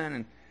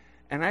tuition,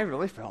 and I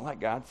really felt like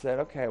God said,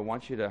 okay, I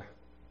want you to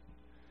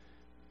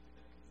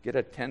get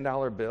a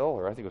 $10 bill,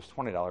 or I think it was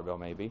a $20 bill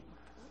maybe.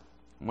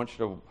 I want you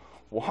to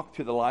walk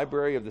through the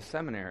library of the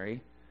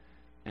seminary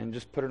and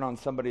just put it on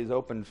somebody's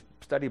open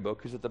study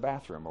book who's at the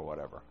bathroom or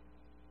whatever.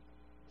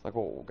 It's like,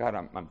 well, God,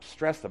 I'm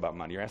stressed about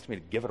money. You're asking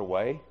me to give it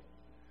away?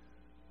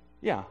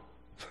 Yeah.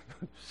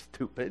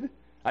 Stupid.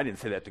 I didn't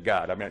say that to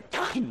God. I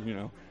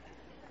mean,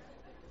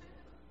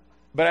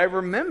 But I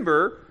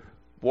remember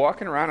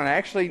walking around,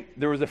 and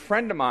there was a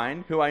friend of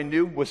mine who I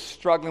knew was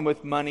struggling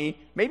with money,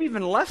 maybe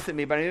even less than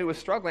me, but I knew he was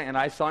struggling, and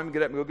I saw him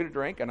get up and go get a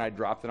drink, and I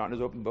dropped it on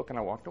his open book, and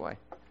I walked away.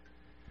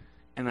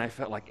 And I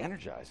felt like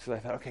energized, because I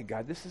thought, okay,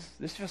 God,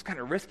 this feels kind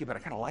of risky, but I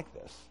kind of like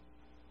this.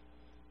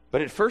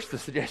 But at first, the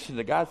suggestions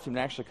of God seemed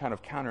actually kind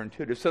of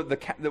counterintuitive. So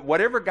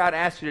whatever God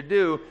asks you to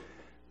do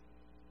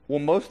will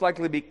most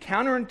likely be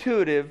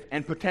counterintuitive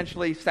and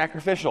potentially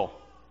sacrificial.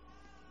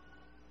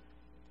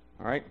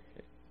 All right?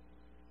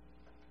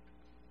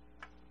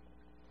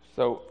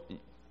 So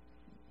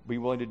be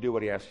willing to do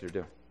what he asks you to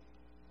do.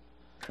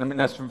 I mean,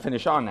 that's from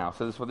finish on now.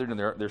 So this is what they're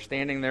doing. They're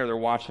standing there, they're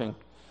watching.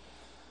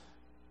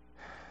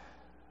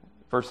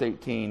 Verse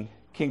 18,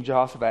 King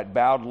Jehoshaphat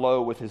bowed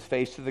low with his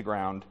face to the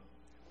ground,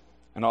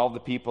 and all the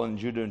people in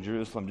Judah and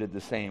Jerusalem did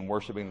the same,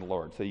 worshiping the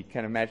Lord. So you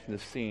can imagine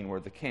this scene where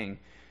the king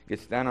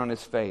gets down on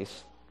his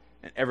face,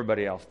 and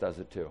everybody else does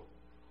it too.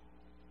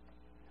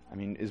 I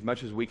mean, as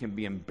much as we can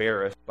be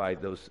embarrassed by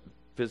those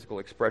physical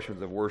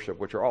expressions of worship,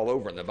 which are all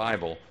over in the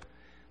Bible,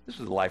 this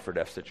was a life or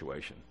death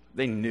situation.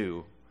 They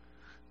knew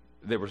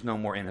there was no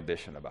more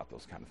inhibition about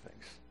those kind of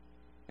things.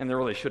 And there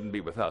really shouldn't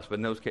be with us. But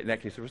in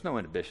that case, there was no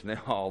inhibition. They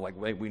all,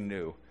 we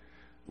knew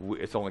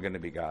it's only going to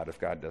be God if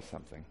God does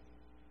something.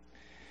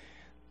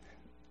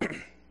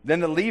 Then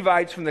the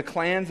Levites from the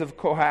clans of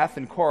Kohath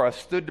and Korah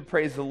stood to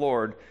praise the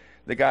Lord,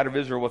 the God of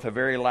Israel, with a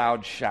very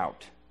loud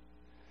shout.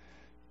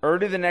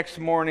 Early the next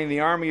morning, the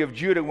army of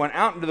Judah went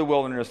out into the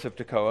wilderness of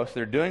Tekoa. So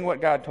they're doing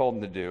what God told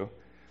them to do.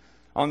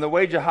 On the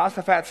way,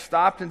 Jehoshaphat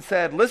stopped and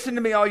said, "Listen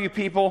to me, all you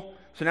people."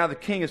 So now the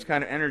king is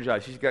kind of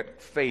energized. He's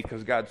got faith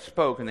because God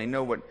spoke, and they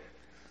know what.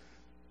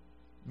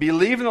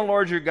 "Believe in the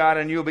Lord your God,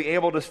 and you will be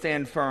able to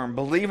stand firm.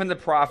 Believe in the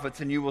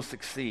prophets, and you will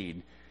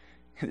succeed."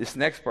 This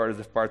next part is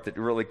the part that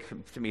really,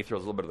 to me, throws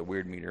a little bit of the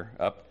weird meter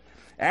up.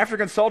 After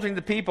consulting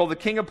the people, the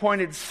king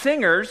appointed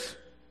singers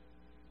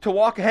to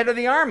walk ahead of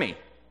the army.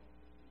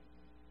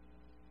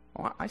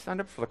 Well, I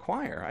signed up for the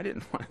choir. I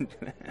didn't want to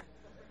do that.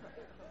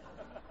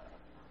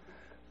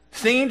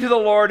 Singing to the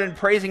Lord and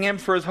praising him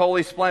for his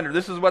holy splendor.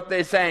 This is what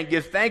they sang.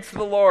 Give thanks to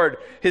the Lord.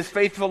 His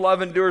faithful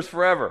love endures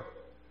forever.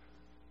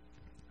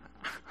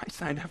 I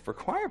signed up for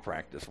choir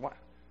practice.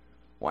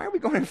 Why are we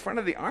going in front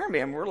of the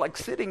army? I mean, we're like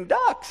sitting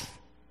ducks.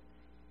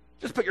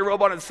 Just put your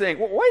robe on and sing.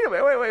 Well, wait a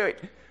minute, wait.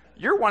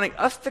 You're wanting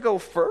us to go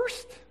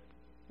first?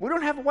 We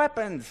don't have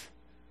weapons.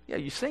 Yeah,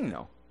 you sing,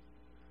 though.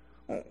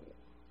 Well,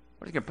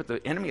 what, are you going to put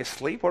the enemy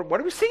asleep? What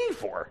are we singing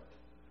for?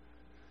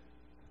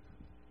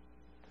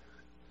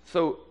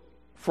 So,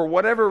 for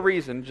whatever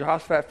reason,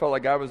 Jehoshaphat felt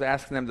like God was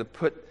asking them to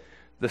put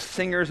the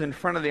singers in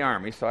front of the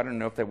army. So I don't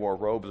know if they wore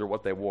robes or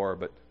what they wore,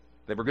 but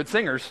they were good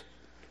singers.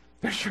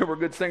 They sure were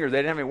good singers. They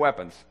didn't have any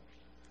weapons.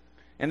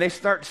 And they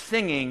start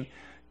singing,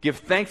 "Give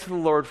thanks to the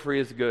Lord, for he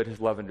is good, his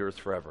love endures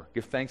forever."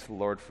 Give thanks to the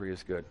Lord, for he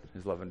is good,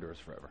 his love endures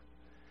forever.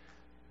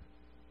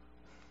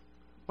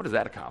 What does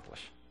that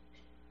accomplish?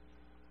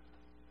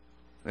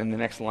 And the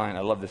next line,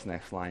 I love this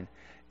next line.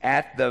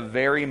 At the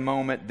very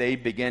moment they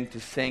begin to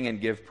sing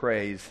and give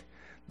praise,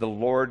 the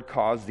Lord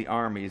caused the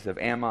armies of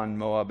Ammon,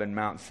 Moab, and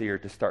Mount Seir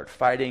to start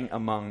fighting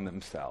among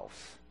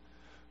themselves.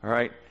 All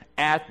right?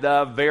 At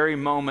the very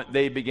moment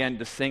they began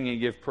to sing and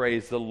give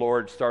praise, the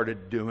Lord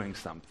started doing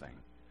something.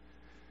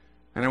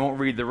 And I won't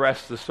read the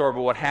rest of the story,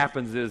 but what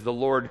happens is the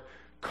Lord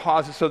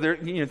causes, so there,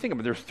 think about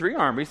it, there's three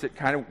armies that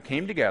kind of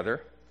came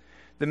together.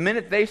 The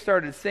minute they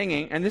started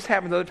singing, and this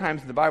happens other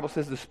times, the Bible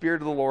says the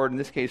Spirit of the Lord, in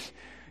this case,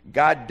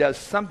 God does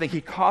something. He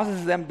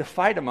causes them to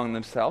fight among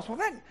themselves. Well,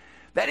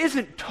 that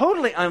isn't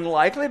totally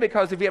unlikely,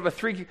 because if you have a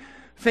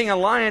three-thing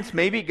alliance,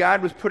 maybe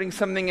God was putting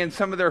something in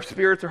some of their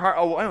spirits or heart.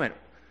 Oh, wait a minute.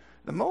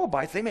 The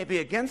Moabites, they may be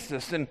against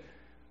us. And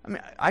I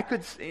mean,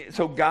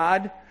 so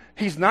God,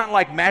 he's not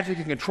like magic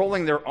and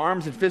controlling their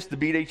arms and fists to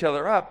beat each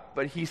other up,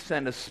 but he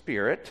sent a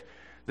spirit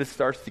that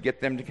starts to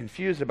get them to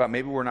confused about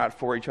maybe we're not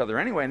for each other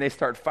anyway, and they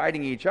start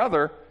fighting each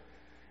other,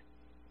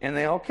 and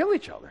they all kill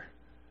each other.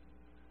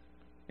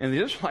 And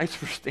the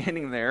Israelites were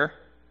standing there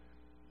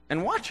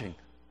and watching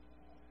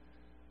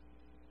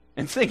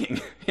and singing.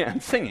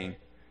 And singing.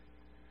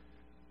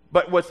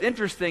 But what's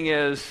interesting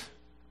is,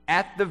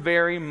 at the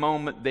very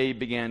moment they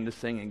began to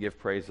sing and give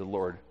praise, the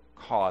Lord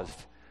caused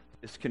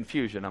this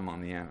confusion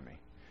among the enemy.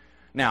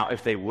 Now,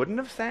 if they wouldn't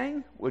have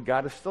sang, would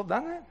God have still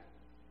done that?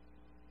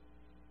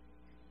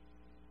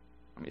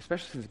 I mean,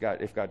 especially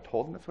if God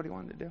told them that's what he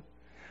wanted to do.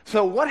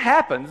 So what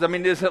happens? I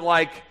mean, is it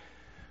like,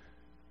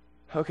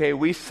 okay,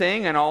 we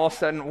sing and all of a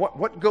sudden,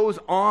 what goes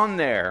on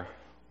there?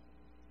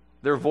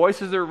 Their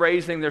voices are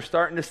raising, they're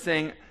starting to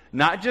sing.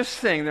 Not just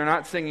sing, they're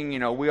not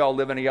singing, we all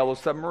live in a yellow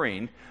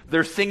submarine.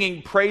 They're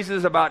singing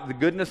praises about the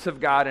goodness of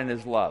God and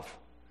his love.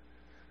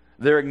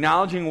 They're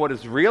acknowledging what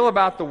is real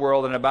about the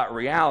world and about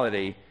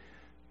reality.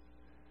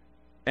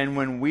 And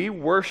when we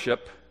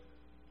worship,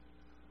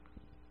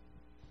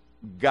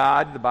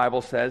 God, the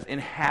Bible says,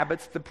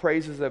 inhabits the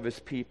praises of his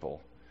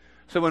people.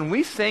 So when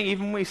we sing,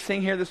 even when we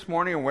sing here this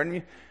morning,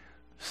 or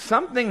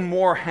something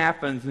more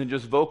happens than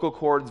just vocal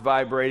cords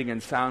vibrating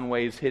and sound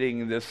waves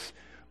hitting this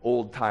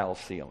old tile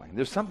ceiling.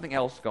 There's something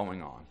else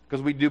going on,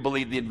 because we do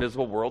believe the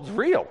invisible world's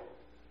real.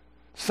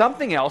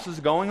 Something else is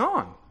going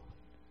on.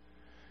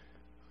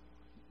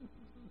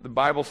 The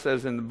Bible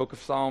says in the book of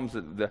Psalms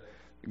that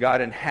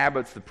God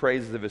inhabits the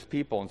praises of his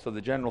people. And so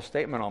the general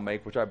statement I'll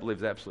make, which I believe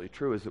is absolutely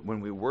true, is that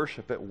when we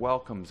worship, it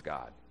welcomes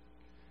God.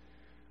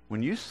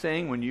 When you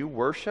sing, when you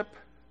worship,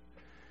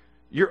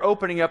 you're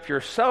opening up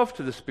yourself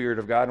to the Spirit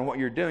of God, and what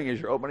you're doing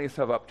is you're opening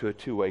yourself up to a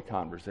two-way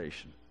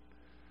conversation.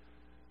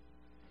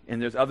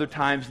 And there's other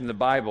times in the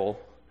Bible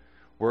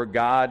where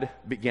God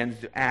begins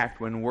to act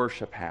when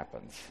worship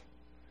happens.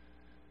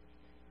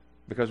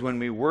 Because when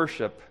we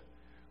worship,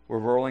 we're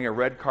rolling a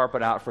red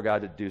carpet out for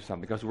God to do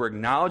something. Because we're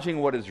acknowledging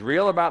what is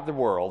real about the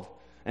world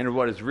and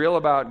what is real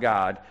about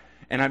God.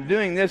 And I'm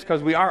doing this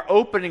because we are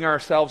opening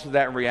ourselves to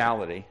that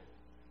reality.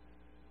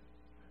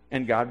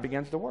 And God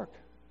begins to work.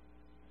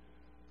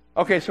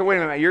 Okay, so wait a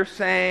minute. You're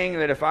saying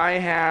that if I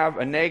have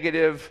a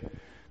negative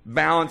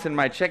balance in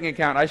my checking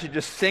account, I should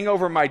just sing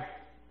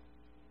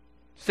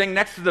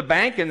next to the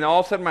bank and all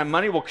of a sudden my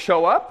money will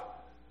show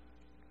up?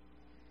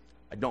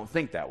 I don't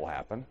think that will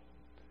happen.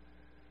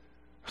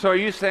 So are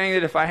you saying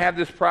that if I have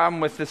this problem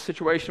with this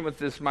situation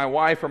with my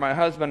wife or my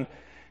husband,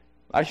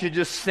 I should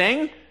just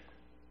sing?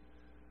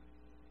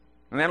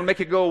 And that'll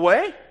make it go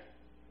away?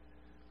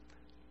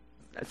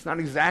 That's not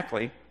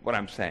exactly what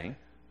I'm saying.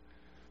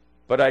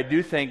 But I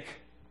do think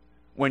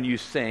when you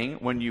sing,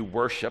 when you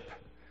worship,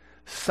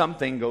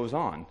 something goes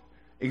on.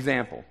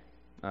 Example.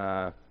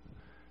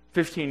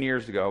 15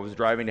 years ago, I was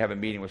driving to have a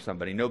meeting with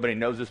somebody. Nobody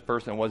knows this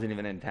person, wasn't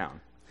even in town.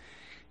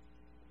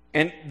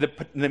 And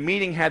the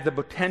meeting had the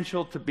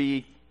potential to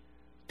be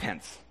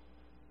tense.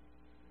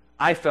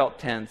 I felt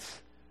tense.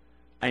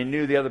 I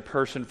knew the other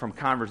person from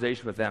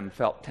conversation with them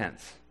felt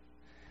tense.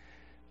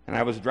 And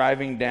I was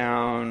driving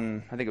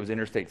down, I think it was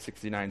Interstate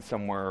 69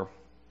 somewhere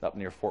up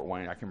near Fort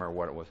Wayne. I can't remember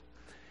what it was.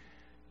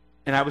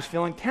 And I was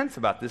feeling tense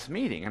about this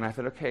meeting. And I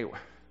thought, okay.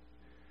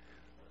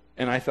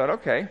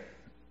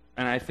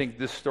 And I think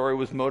this story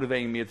was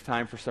motivating me at the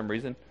time for some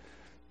reason.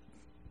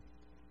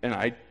 And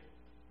I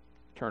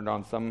turned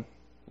on some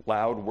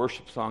loud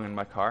worship song in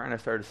my car, and I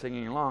started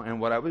singing along.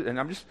 And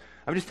I'm just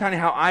telling you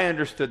how I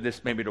understood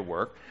this maybe to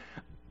work.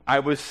 I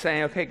was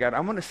saying, okay, God,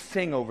 I'm going to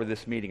sing over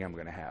this meeting I'm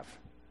going to have.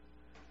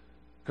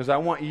 Because I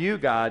want you,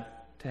 God,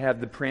 to have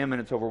the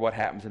preeminence over what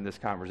happens in this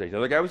conversation. The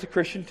other guy was a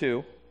Christian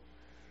too.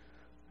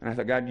 And I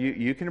thought, God,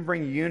 you can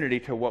bring unity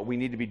to what we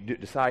need to be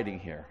deciding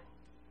here.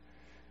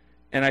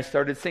 And I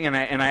started singing,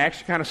 and I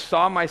actually kind of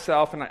saw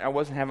myself, and I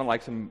wasn't having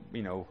like some,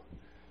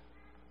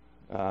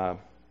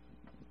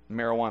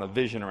 marijuana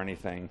vision or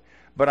anything,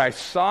 but I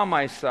saw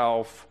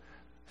myself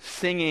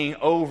singing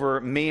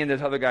over me and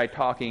this other guy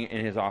talking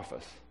in his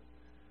office.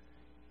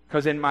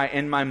 Because in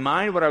my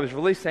mind, what I was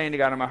really saying to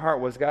God in my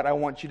heart was, God, I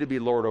want you to be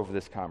Lord over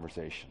this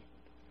conversation.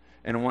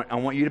 And I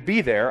want you to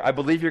be there. I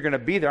believe you're going to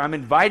be there. I'm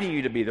inviting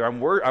you to be there.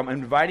 I'm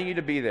inviting you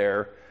to be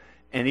there.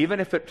 And even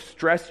if it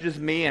stresses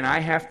me and I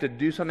have to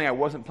do something I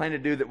wasn't planning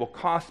to do that will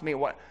cost me,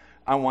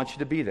 I want you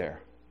to be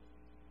there.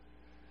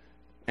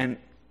 And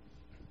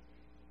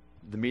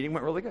the meeting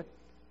went really good.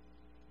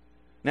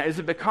 Now, is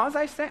it because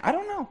I sang? I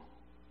don't know.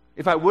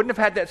 If I wouldn't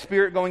have had that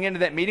spirit going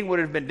into that meeting, would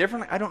it have been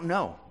different? I don't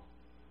know.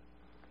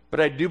 But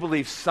I do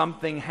believe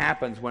something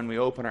happens when we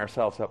open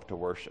ourselves up to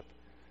worship.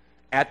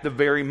 At the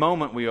very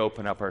moment we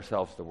open up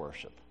ourselves to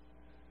worship.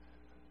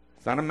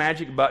 It's not a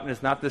magic button.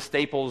 It's not the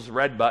Staples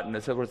red button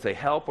that says, what does it say,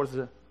 help? What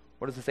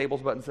does the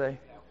Staples button say?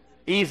 Help.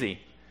 Easy.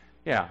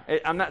 Yeah.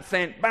 I'm not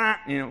saying, bah,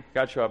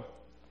 God show up.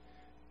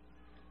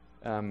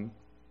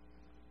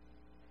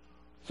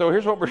 So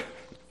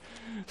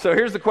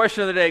here's the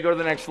question of the day. Go to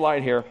the next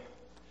slide here.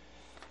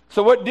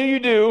 So what do you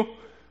do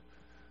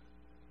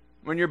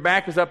when your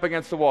back is up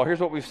against the wall? Here's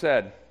what we've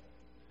said.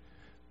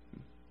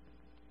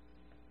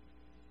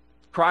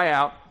 Cry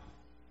out,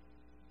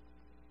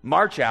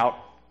 march out,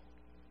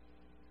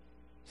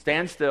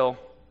 stand still,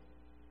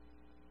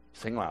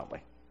 sing loudly.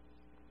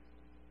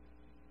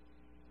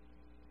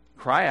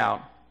 Cry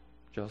out.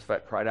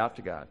 Jehoshaphat cried out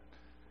to God.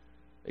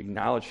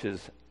 Acknowledge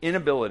his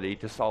inability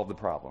to solve the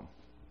problem.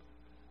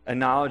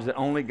 Acknowledge that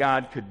only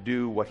God could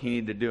do what he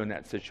needed to do in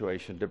that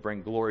situation to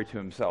bring glory to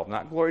himself.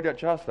 Not glory to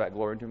Jehoshaphat,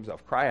 glory to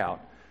himself. Cry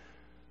out.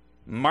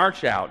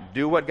 March out.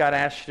 Do what God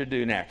asks you to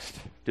do next.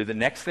 Do the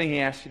next thing he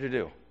asks you to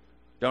do.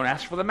 Don't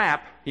ask for the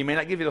map. He may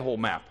not give you the whole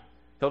map.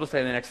 He'll just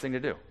say the next thing to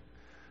do.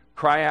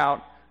 Cry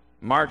out,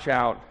 march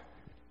out,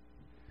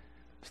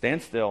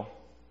 stand still.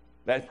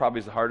 That probably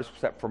is the hardest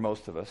step for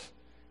most of us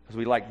because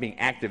we like being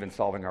active in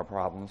solving our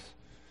problems.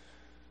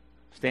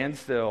 Stand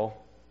still,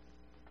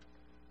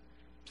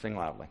 sing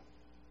loudly.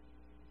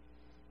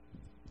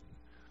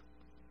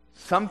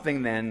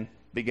 Something then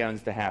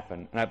begins to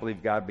happen, and I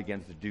believe God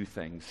begins to do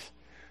things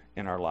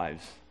in our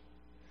lives.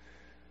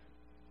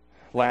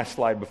 Last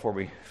slide before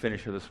we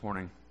finish here this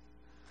morning.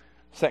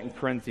 2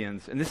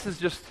 Corinthians. And this is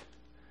just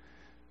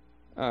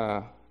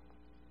kind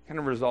of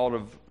a result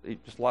of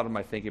just a lot of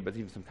my thinking, but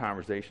even some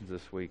conversations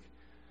this week.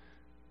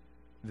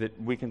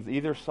 That we can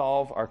either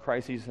solve our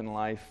crises in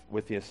life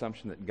with the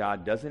assumption that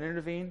God doesn't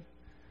intervene,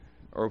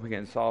 or we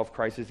can solve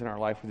crises in our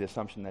life with the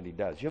assumption that he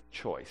does. You have a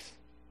choice.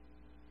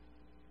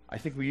 I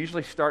think we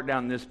usually start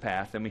down this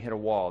path, then we hit a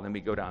wall, then we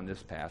go down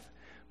this path.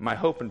 My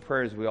hope and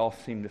prayer is we all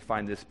seem to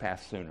find this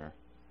path sooner.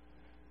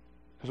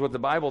 Because what the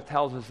Bible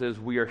tells us is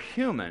we are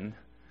human,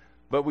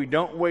 but we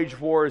don't wage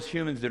war as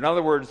humans do. In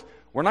other words,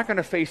 we're not going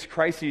to face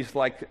crises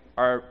like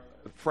our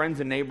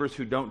friends and neighbors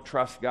who don't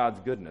trust God's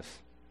goodness.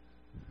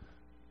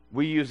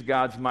 We use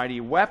God's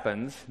mighty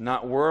weapons,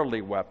 not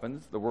worldly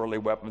weapons. The worldly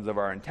weapons of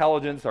our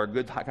intelligence, our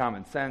good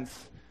common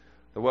sense.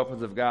 The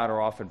weapons of God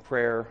are often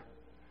prayer,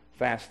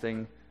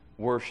 fasting,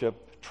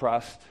 worship,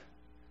 trust,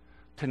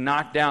 to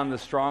knock down the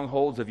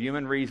strongholds of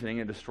human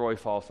reasoning and destroy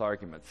false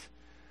arguments.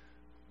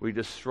 We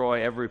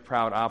destroy every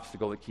proud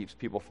obstacle that keeps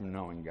people from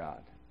knowing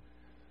God.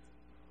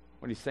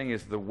 What he's saying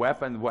is the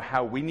weapon,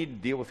 how we need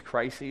to deal with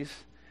crises.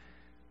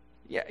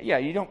 Yeah,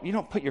 you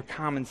don't put your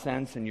common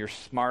sense and your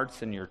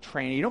smarts and your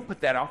training, you don't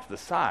put that off to the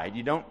side.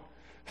 You don't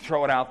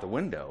throw it out the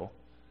window.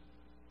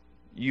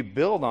 You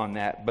build on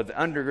that, but the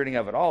undergirding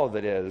of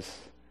it is,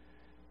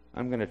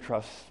 I'm going to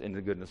trust in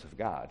the goodness of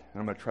God.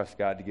 And I'm going to trust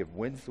God to give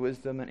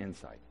wisdom and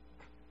insight.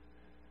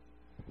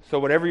 So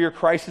whatever your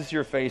crisis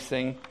you're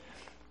facing,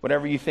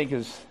 whatever you think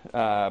is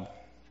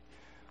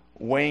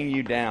weighing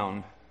you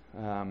down,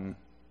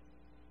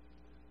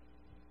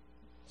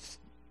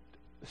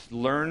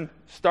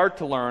 start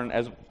to learn,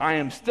 as I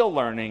am still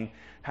learning,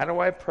 how do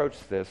I approach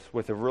this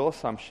with a real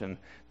assumption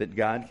that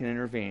God can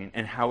intervene?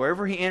 And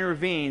however he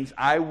intervenes,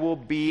 I will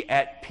be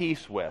at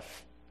peace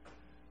with.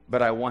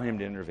 But I want him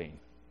to intervene.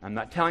 I'm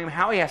not telling him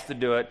how he has to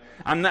do it.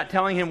 I'm not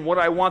telling him what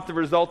I want the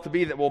result to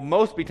be that will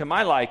most be to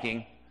my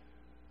liking.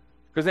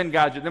 Because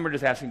then we're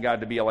just asking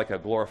God to be like a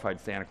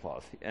glorified Santa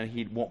Claus. And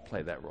he won't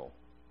play that role.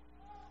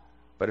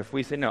 But if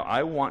we say, no,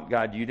 I want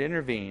God, you to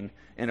intervene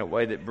in a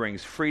way that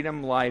brings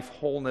freedom, life,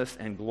 wholeness,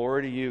 and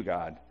glory to you,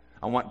 God.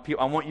 I want you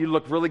to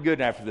look really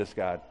good after this,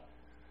 God.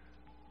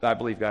 I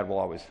believe God will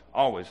always,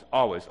 always,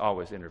 always,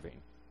 always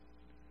intervene.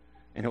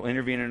 And he'll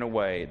intervene in a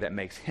way that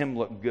makes him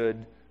look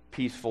good,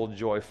 peaceful,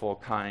 joyful,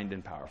 kind,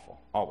 and powerful.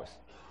 Always.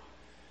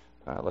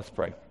 Let's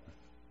pray.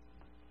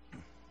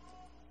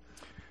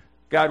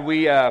 God,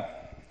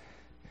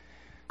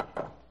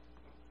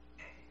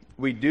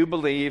 we do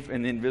believe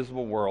in the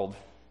invisible world,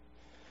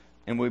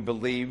 and we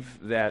believe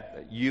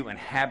that you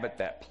inhabit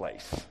that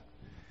place.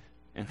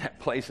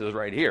 places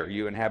right here.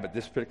 You inhabit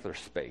this particular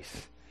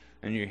space,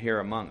 and you're here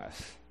among us.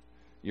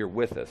 You're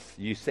with us.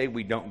 You say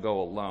we don't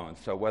go alone.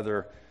 So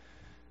whether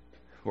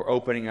we're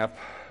opening up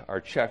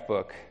our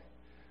checkbook,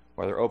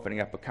 whether opening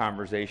up a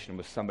conversation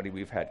with somebody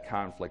we've had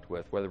conflict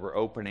with, whether we're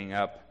opening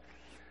up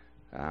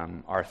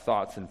our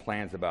thoughts and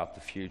plans about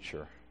the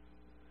future,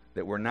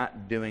 that we're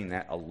not doing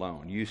that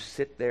alone. You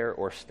sit there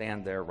or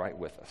stand there right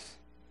with us.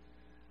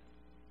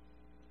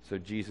 So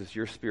Jesus,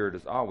 your Spirit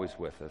is always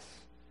with us,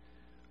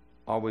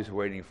 always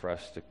waiting for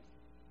us to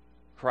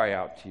cry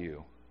out to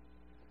you,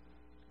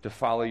 to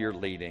follow your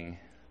leading,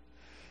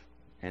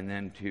 and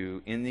then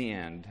to, in the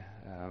end,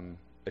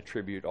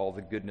 attribute all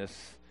the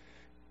goodness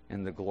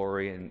and the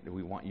glory. And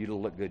we want you to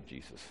look good,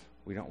 Jesus.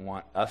 We don't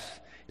want us.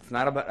 It's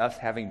not about us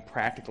having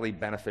practically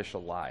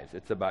beneficial lives.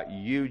 It's about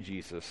you,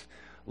 Jesus,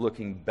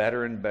 looking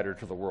better and better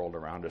to the world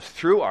around us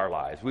through our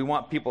lives. We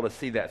want people to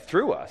see that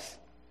through us.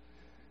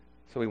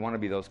 So we want to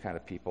be those kind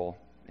of people.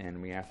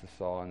 And we ask this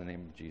all in the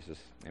name of Jesus.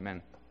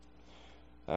 Amen.